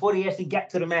before they actually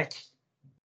got to the match.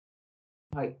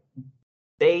 Like,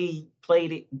 they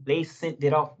played it, they sent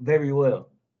it off very well.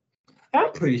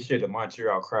 I'm pretty sure the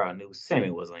Montreal crowd knew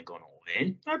Sammy wasn't going to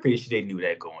win. I'm pretty sure they knew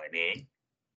that going in.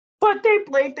 But they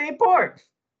played their part.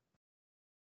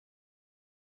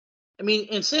 I mean,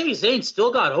 and Sami Zayn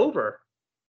still got over.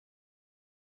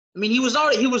 I mean, he was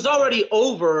already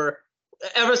over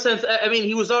ever since. I mean,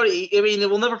 he was already. I mean,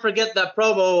 we'll never forget that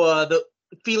promo, the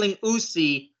feeling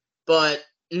oozy. But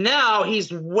now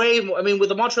he's way more. I mean, with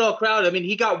the Montreal crowd, I mean,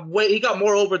 he got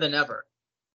more over than ever.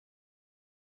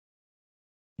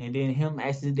 And then him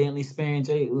accidentally sparing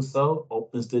Jey Uso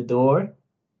opens the door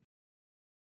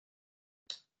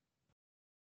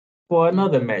for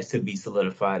another match to be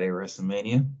solidified at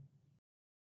WrestleMania.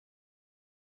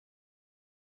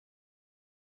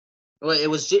 Well,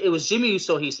 it was Jimmy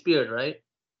Uso he speared, right?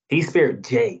 He speared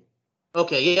Jey.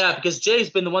 Okay, yeah, because Jay's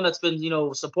been the one that's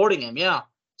been supporting him, yeah.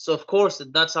 So of course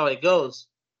that's how it goes.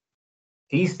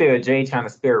 He speared Jey trying to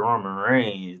spare Roman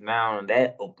Reigns. Now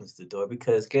that opens the door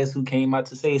because guess who came out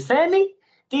to say Sammy?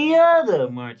 The other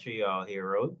Montreal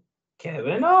hero,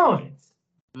 Kevin Owens.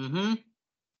 Mm-hmm.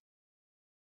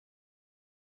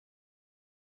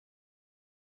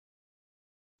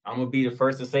 I'm gonna be the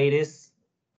first to say this.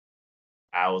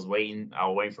 I was waiting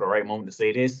for the right moment to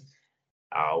say this.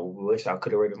 I wish I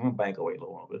could have read my bank away a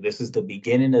little longer. This is the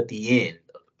beginning of the end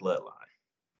of the bloodline.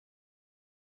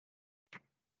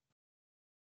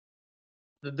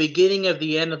 The beginning of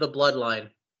the end of the bloodline.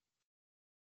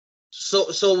 So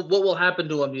what will happen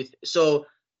to him? So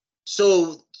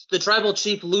the tribal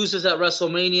chief loses at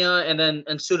WrestleMania,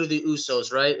 and so do the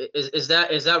Usos, right? Is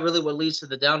that really what leads to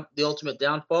the ultimate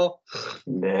downfall?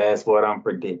 That's what I'm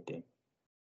predicting.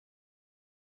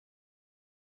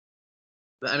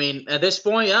 I mean, at this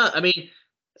point, yeah. I mean,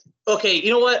 okay, you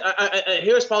know what?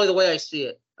 Here's probably the way I see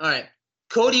it. All right,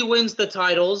 Cody wins the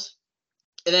titles,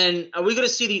 and then are we going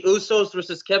to see the Usos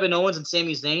versus Kevin Owens and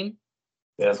Sami Zayn?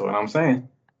 That's what I'm saying.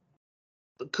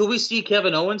 Could we see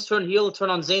Kevin Owens turn heel,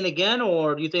 turn on Zayn again,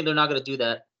 or do you think they're not going to do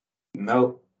that?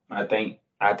 Nope. I think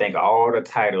all the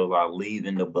titles are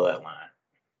leaving the bloodline.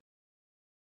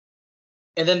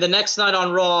 And then the next night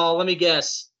on Raw, let me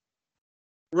guess,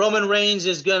 Roman Reigns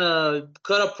is gonna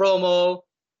cut a promo,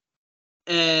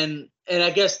 and I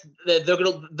guess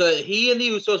that he and the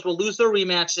Usos will lose their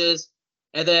rematches,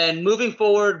 and then moving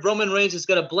forward, Roman Reigns is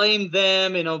gonna blame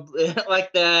them,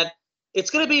 like that. It's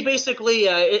gonna be basically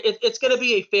it's gonna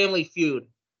be a family feud.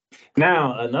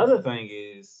 Now another thing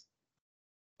is,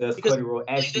 does Cody Rhodes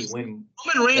actually win?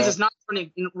 Roman Reigns is not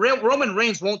turning. Roman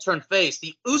Reigns won't turn face.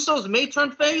 The Usos may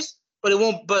turn face, But it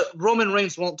won't. But Roman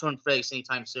Reigns won't turn face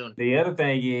anytime soon. The other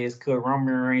thing is, could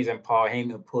Roman Reigns and Paul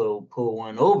Heyman pull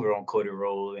one over on Cody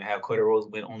Rhodes and have Cody Rhodes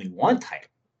win only one title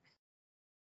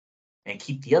and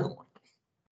keep the other one?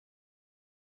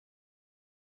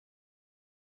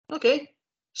 Okay.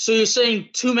 So you're saying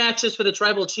 2 matches for the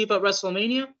Tribal Chief at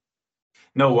WrestleMania?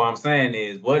 No, what I'm saying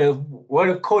is, what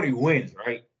if Cody wins,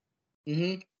 right?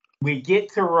 Mm-hmm. We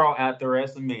get to Raw after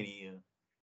WrestleMania.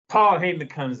 Paul Heyman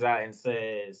comes out and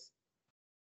says,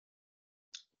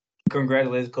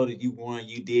 "Congratulations, Cody, you won.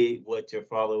 You did what your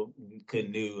father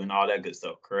couldn't do and all that good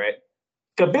stuff, correct?"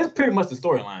 Because that's pretty much the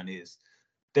storyline is.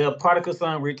 The prodigal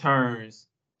son returns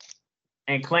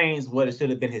and claims what it should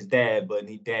have been his dad, but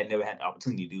his dad never had the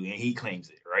opportunity to do, and he claims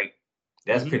it, right?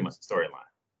 That's pretty much the storyline.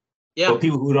 Yeah. For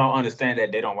people who don't understand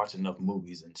that, they don't watch enough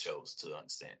movies and shows to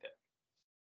understand that.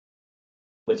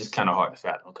 But it's kind of hard to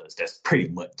fathom because that's pretty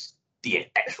much the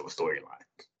actual storyline.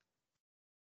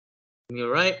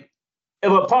 You're right.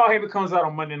 But Paul Heyman comes out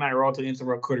on Monday Night Raw to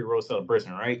interrupt Cody Rhodes'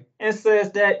 celebration, right? And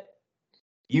says that,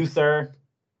 "You, sir,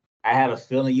 I had a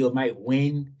feeling you might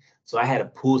win, so I had to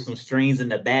pull some strings in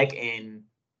the back, and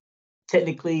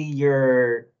technically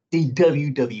you're the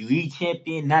WWE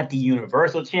champion, not the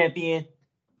Universal champion."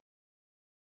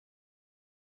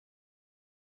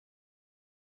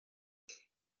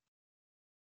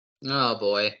 Oh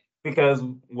boy. Because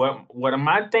what am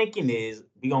I thinking is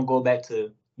we're gonna go back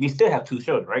to, we still have 2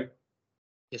 shows, right?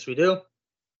 Yes, we do.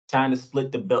 Trying to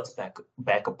split the belts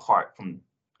back apart from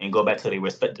and go back to their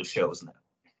respective shows now.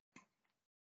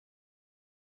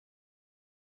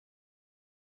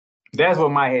 That's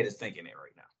what my head is thinking at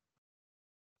right now.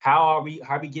 How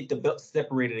we get the belts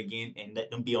separated again and let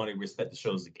them be on their respective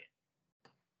shows again?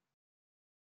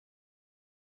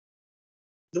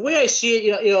 The way I see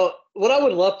it, what I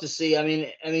would love to see. I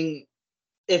mean,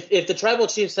 if the Tribal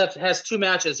Chief has 2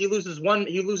 matches, he loses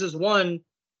one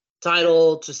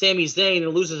title to Sami Zayn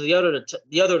and loses the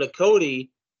other to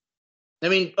Cody. I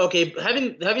mean, okay,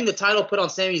 having the title put on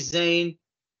Sami Zayn.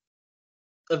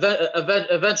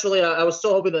 Eventually, I was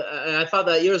still hoping that I thought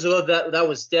that years ago that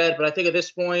was dead, but I think at this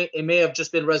point it may have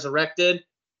just been resurrected.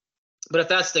 But if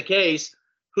that's the case,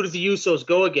 who do the Usos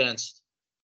go against?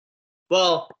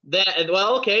 Well,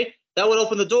 okay, that would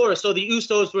open the door. So the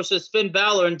Usos versus Finn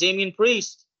Balor and Damian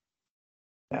Priest.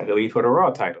 That go for the Raw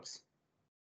titles.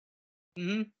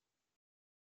 Mm-hmm.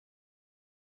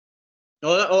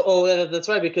 Oh, that's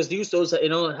right, because the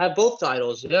Usos, have both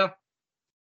titles. Yeah.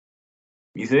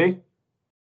 You see?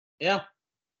 Yeah.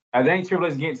 I think Triple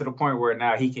H is getting to the point where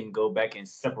now he can go back and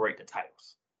separate the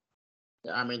titles.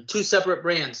 I mean, 2 separate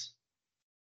brands.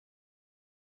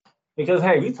 Because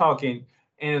hey, we talking,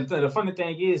 and the funny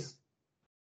thing is,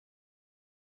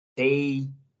 they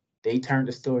turned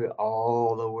the story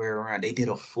all the way around. They did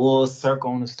a full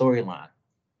circle on the storyline.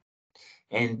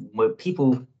 And what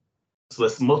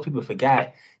most people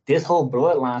forgot, this whole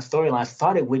bloodline storyline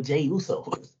started with Jey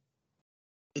Uso.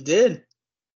 It did.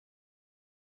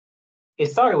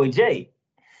 It started with Jey.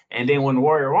 And then when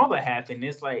Royal Rumble happened,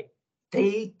 it's like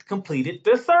they completed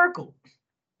the circle.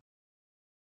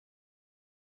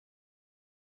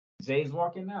 Jay's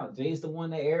walking out. Jay's the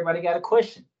one that everybody got a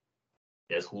question.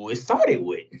 That's who it started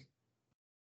with.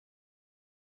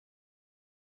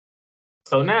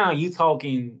 So now you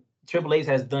talking Triple H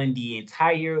has done the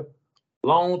entire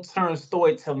long-term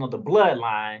storytelling of the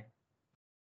bloodline.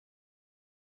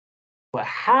 But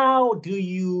how do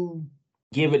you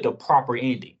give it the proper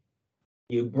ending?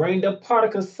 You bring the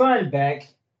prodigal son back,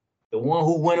 the one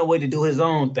who went away to do his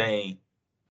own thing,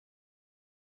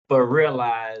 but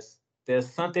realize there's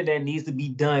something that needs to be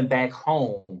done back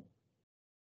home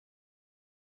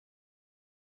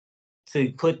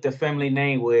to put the family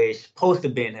name where it's supposed to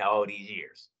be in all these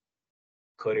years.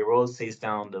 Cody Rhodes takes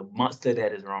down the monster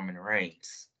that is Roman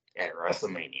Reigns at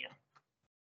WrestleMania.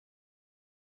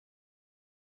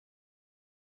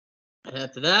 And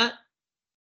after that,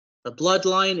 the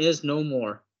bloodline is no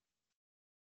more.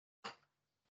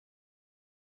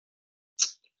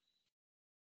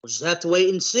 We'll just have to wait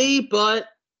and see, but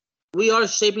we are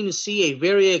shaping to see a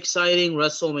very exciting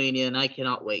WrestleMania, and I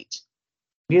cannot wait.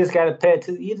 You just gotta pay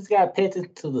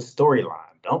attention to the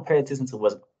storyline. Don't pay attention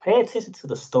to pay attention to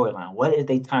the storyline. What are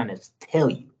they trying to tell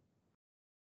you?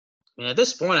 I mean, at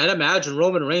this point, I'd imagine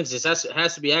Roman Reigns has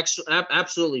to be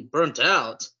absolutely burnt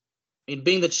out. I mean,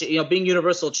 being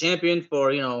Universal Champion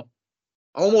for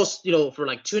almost for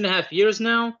like 2.5 years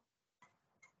now.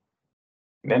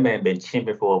 That man been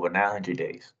champion for over 900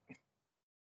 days.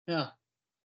 Yeah.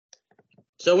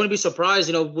 So I wouldn't be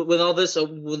surprised, with all this,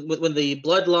 when the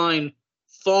bloodline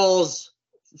falls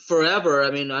forever.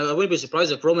 I mean, I wouldn't be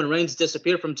surprised if Roman Reigns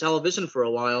disappeared from television for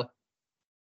a while.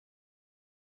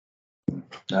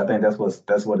 I think that's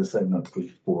what it's setting up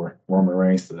for Roman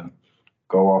Reigns to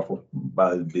go off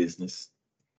by his business.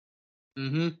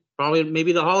 Probably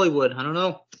maybe the Hollywood. I don't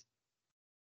know.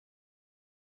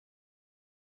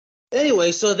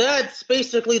 Anyway, so that's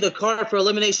basically the card for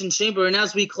Elimination Chamber. And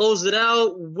as we close it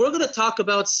out, we're going to talk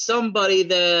about somebody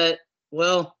that,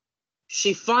 well,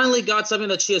 she finally got something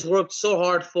that she has worked so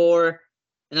hard for,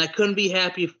 and I couldn't be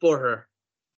happy for her.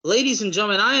 Ladies and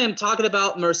gentlemen, I am talking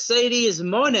about Mercedes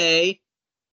Mone,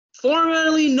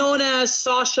 formerly known as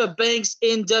Sasha Banks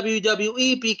in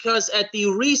WWE, because at the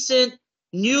recent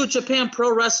New Japan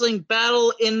Pro Wrestling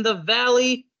Battle in the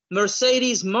Valley,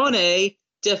 Mercedes Mone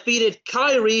defeated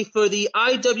Kairi for the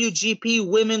IWGP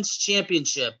Women's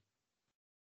Championship.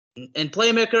 And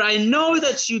Playmaker, I know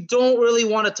that you don't really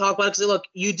want to talk about it because, look,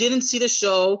 you didn't see the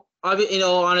show,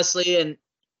 honestly, and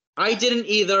I didn't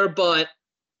either, but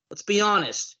let's be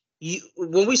honest.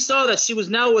 When we saw that she was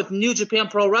now with New Japan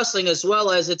Pro Wrestling as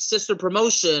well as its sister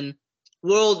promotion,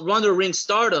 World Wonder Ring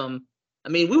Stardom, I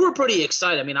mean, we were pretty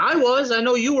excited. I mean, I was. I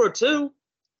know you were too.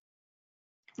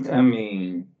 I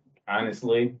mean,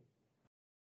 honestly,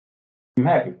 I'm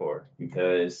happy for her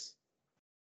because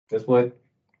that's what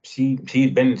she's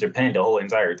been in Japan the whole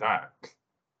entire time.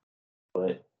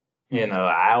 But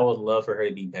I would love for her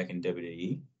to be back in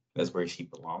WWE. That's where she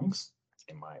belongs,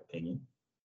 in my opinion.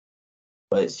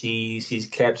 But she's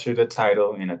captured a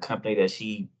title in a company that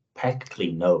she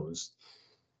practically knows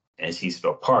and she's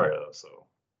a part of. So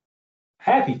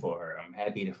happy for her. I'm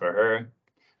happy for her.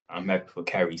 I'm happy for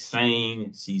Kairi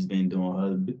Sane. She's been doing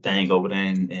her thing over there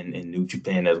in New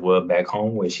Japan as well, back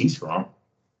home where she's from.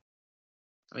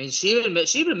 I mean, she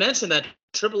even mentioned that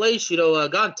Triple H,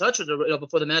 got in touch with her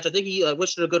before the match. I think he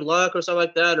wished her good luck or something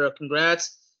like that, or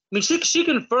congrats. I mean, she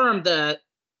confirmed that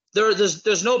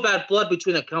there's no bad blood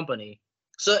between the company.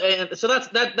 So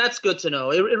that's good to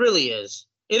know. It really is.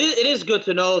 It is good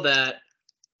to know that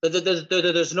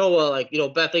there's no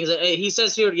bad things. He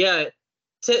says here,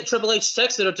 Triple H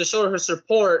texted her to show her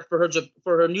support for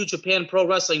her New Japan Pro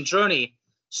Wrestling journey.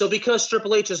 So because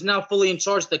Triple H is now fully in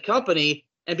charge of the company,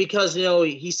 and because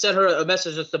he sent her a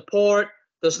message of support,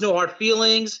 there's no hard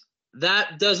feelings.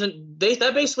 That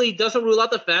basically doesn't rule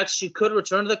out the fact she could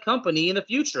return to the company in the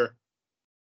future.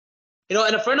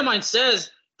 And a friend of mine says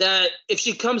that if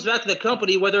she comes back to the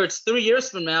company, whether it's 3 years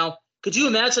from now, could you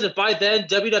imagine if by then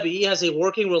WWE has a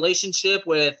working relationship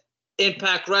with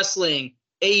Impact Wrestling,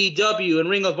 AEW, and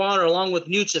Ring of Honor, along with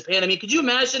New Japan? I mean, could you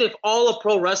imagine if all of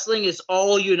pro wrestling is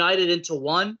all united into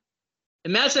one?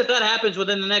 Imagine if that happens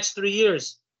within the next 3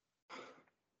 years.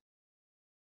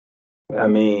 I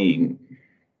mean,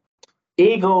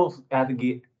 egos have to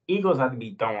be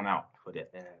thrown out for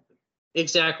that to happen.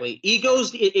 Exactly.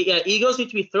 Egos need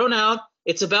to be thrown out.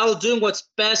 It's about doing what's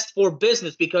best for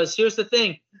business, because here's the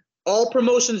thing. All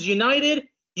promotions united,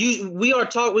 we are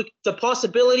taught with the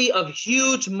possibility of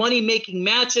huge money-making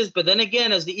matches, but then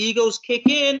again, as the egos kick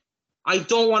in, I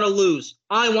don't want to lose.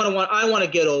 I want to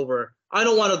get over. I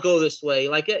don't want to go this way.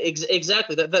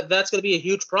 Exactly. That's going to be a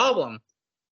huge problem.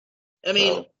 I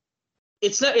mean,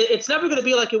 it's never going to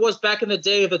be like it was back in the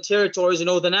day of the territories,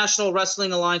 the National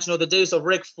Wrestling Alliance, the days of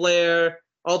Ric Flair,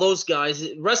 all those guys.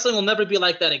 Wrestling will never be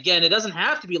like that again. It doesn't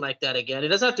have to be like that again. It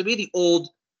doesn't have to be the old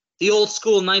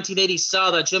school 1980s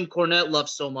style that Jim Cornette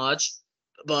loves so much.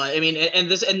 But I mean,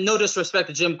 and no disrespect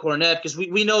to Jim Cornette, because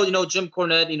we know, Jim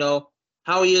Cornette,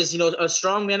 how he is, a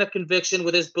strong man of conviction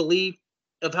with his belief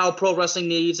of how pro wrestling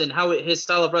needs and how his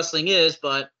style of wrestling is.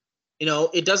 But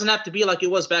it doesn't have to be like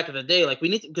it was back in the day. Like, we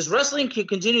need to, because wrestling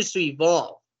continues to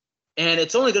evolve, and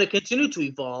it's only going to continue to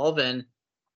evolve. And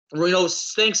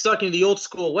staying stuck in the old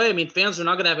school way, I mean, fans are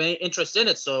not going to have any interest in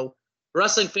it. So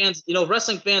wrestling fans know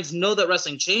that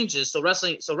wrestling changes. So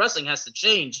wrestling has to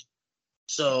change.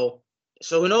 So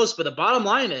who knows? But the bottom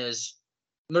line is,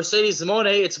 Mercedes Mone,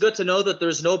 it's good to know that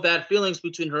there's no bad feelings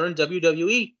between her and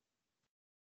WWE.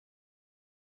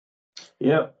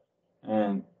 Yep,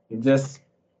 and just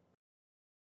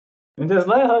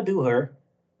let her do her.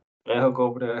 Let her go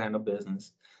over there and handle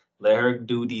business. Let her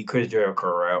do the Chris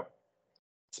Jericho route.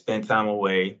 Spend time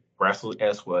away, wrestle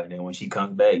elsewhere, and then when she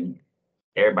comes back,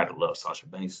 everybody loves Sasha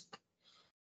Banks.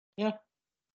 Yeah.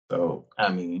 So, I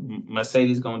mean,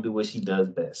 Mercedes gonna do what she does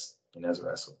best, and that's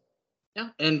wrestle. Yeah,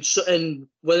 and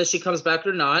whether she comes back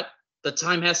or not, the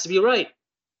time has to be right.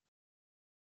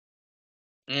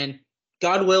 And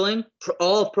God willing,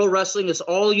 all of pro wrestling is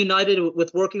all united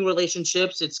with working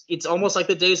relationships. It's almost like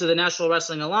the days of the National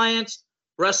Wrestling Alliance,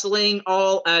 wrestling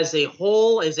all as a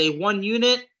whole, as a one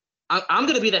unit. I'm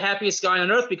going to be the happiest guy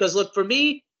on earth, because, look, for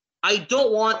me, I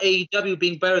don't want AEW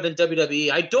being better than WWE.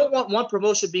 I don't want one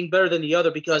promotion being better than the other,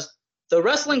 because the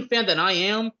wrestling fan that I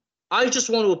am, I just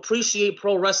want to appreciate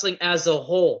pro wrestling as a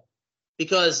whole,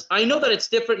 because I know that it's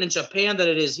different in Japan than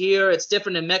it is here. It's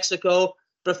different in Mexico.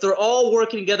 But if they're all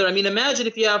working together, I mean, imagine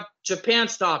if you have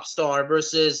Japan's top star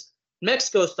versus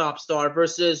Mexico's top star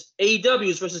versus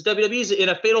AEW's versus WWE's in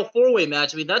a fatal four-way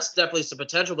match. I mean, that's definitely some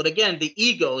potential. But again, the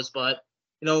egos. But,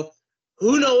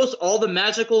 who knows all the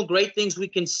magical, great things we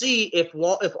can see if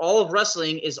all of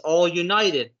wrestling is all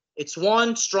united. It's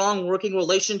one strong working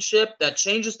relationship that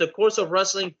changes the course of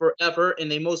wrestling forever in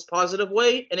the most positive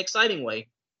way and exciting way.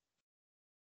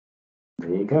 There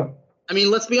you go. I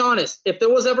mean, let's be honest. If there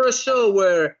was ever a show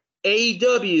where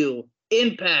AEW,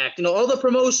 Impact, all the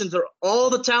promotions are all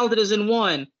the talent is in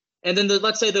one, and then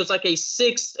let's say there's like a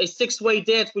six-way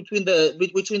dance between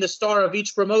the star of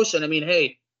each promotion. I mean,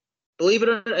 hey, believe it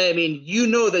or not, I mean,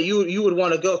 that you would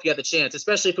want to go if you had the chance,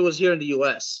 especially if it was here in the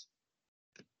U.S.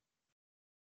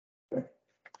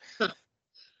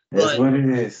 That's what it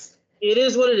is. It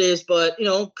is what it is, but,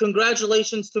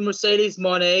 congratulations to Mercedes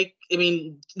Mone. I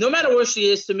mean, no matter where she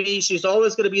is, to me, she's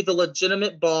always going to be the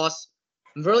legitimate boss.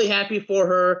 I'm really happy for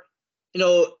her.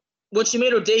 When she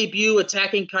made her debut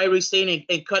attacking Kairi Sane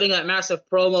and cutting that massive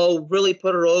promo, really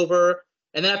put her over.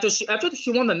 And then after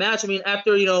she won the match, I mean,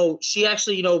 after, she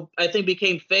actually, I think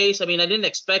became face. I mean, I didn't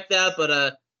expect that,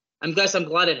 but I'm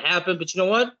glad it happened. But you know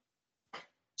what?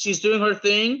 She's doing her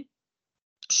thing.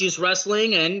 She's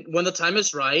wrestling, and when the time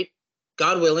is right,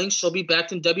 God willing, she'll be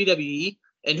back in WWE.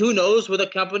 And who knows with a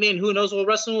company, and who knows what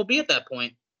wrestling will be at that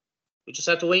point. We just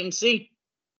have to wait and see.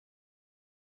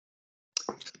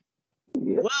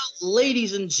 Well,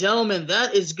 ladies and gentlemen,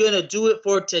 that is going to do it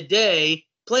for today.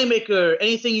 Playmaker,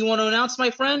 anything you want to announce,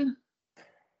 my friend?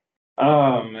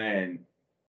 Oh, man.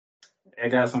 I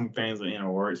got some things in the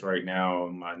works right now.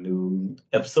 My new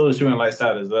episode of Shooting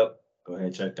Lifestyle is up. Go ahead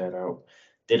and check that out.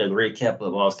 Did a recap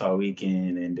of All-Star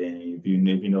Weekend, and then if you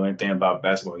know anything about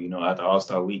basketball, after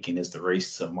All-Star Weekend is the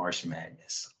race to March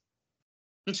Madness.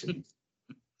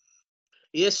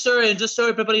 Yes, sir. And just so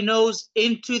everybody knows,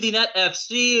 Into the Net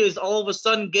FC is all of a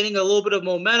sudden getting a little bit of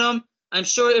momentum. I'm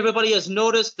sure everybody has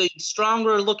noticed the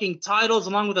stronger looking titles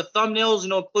along with the thumbnails,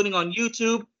 including on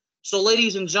YouTube. So,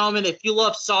 ladies and gentlemen, if you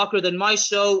love soccer, then my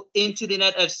show, Into the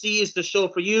Net FC, is the show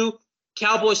for you.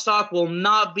 Cowboys Talk will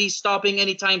not be stopping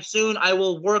anytime soon. I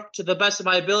will work to the best of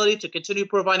my ability to continue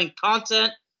providing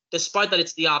content, despite that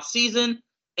it's the off season.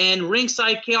 And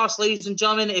Ringside Chaos, ladies and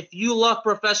gentlemen, if you love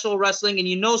professional wrestling and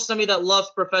you know somebody that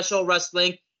loves professional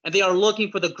wrestling and they are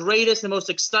looking for the greatest and most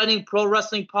exciting pro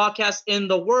wrestling podcast in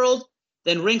the world,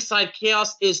 then Ringside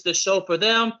Chaos is the show for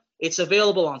them. It's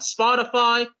available on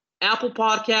Spotify, Apple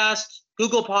Podcasts,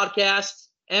 Google Podcasts,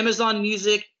 Amazon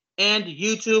Music, and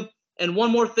YouTube. And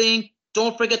one more thing,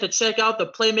 don't forget to check out the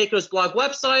Playmakers blog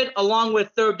website along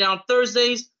with Third Down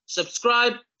Thursdays.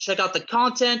 Subscribe, check out the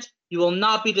content. You will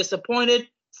not be disappointed.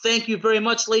 Thank you very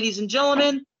much, ladies and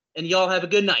gentlemen, and y'all have a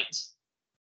good night.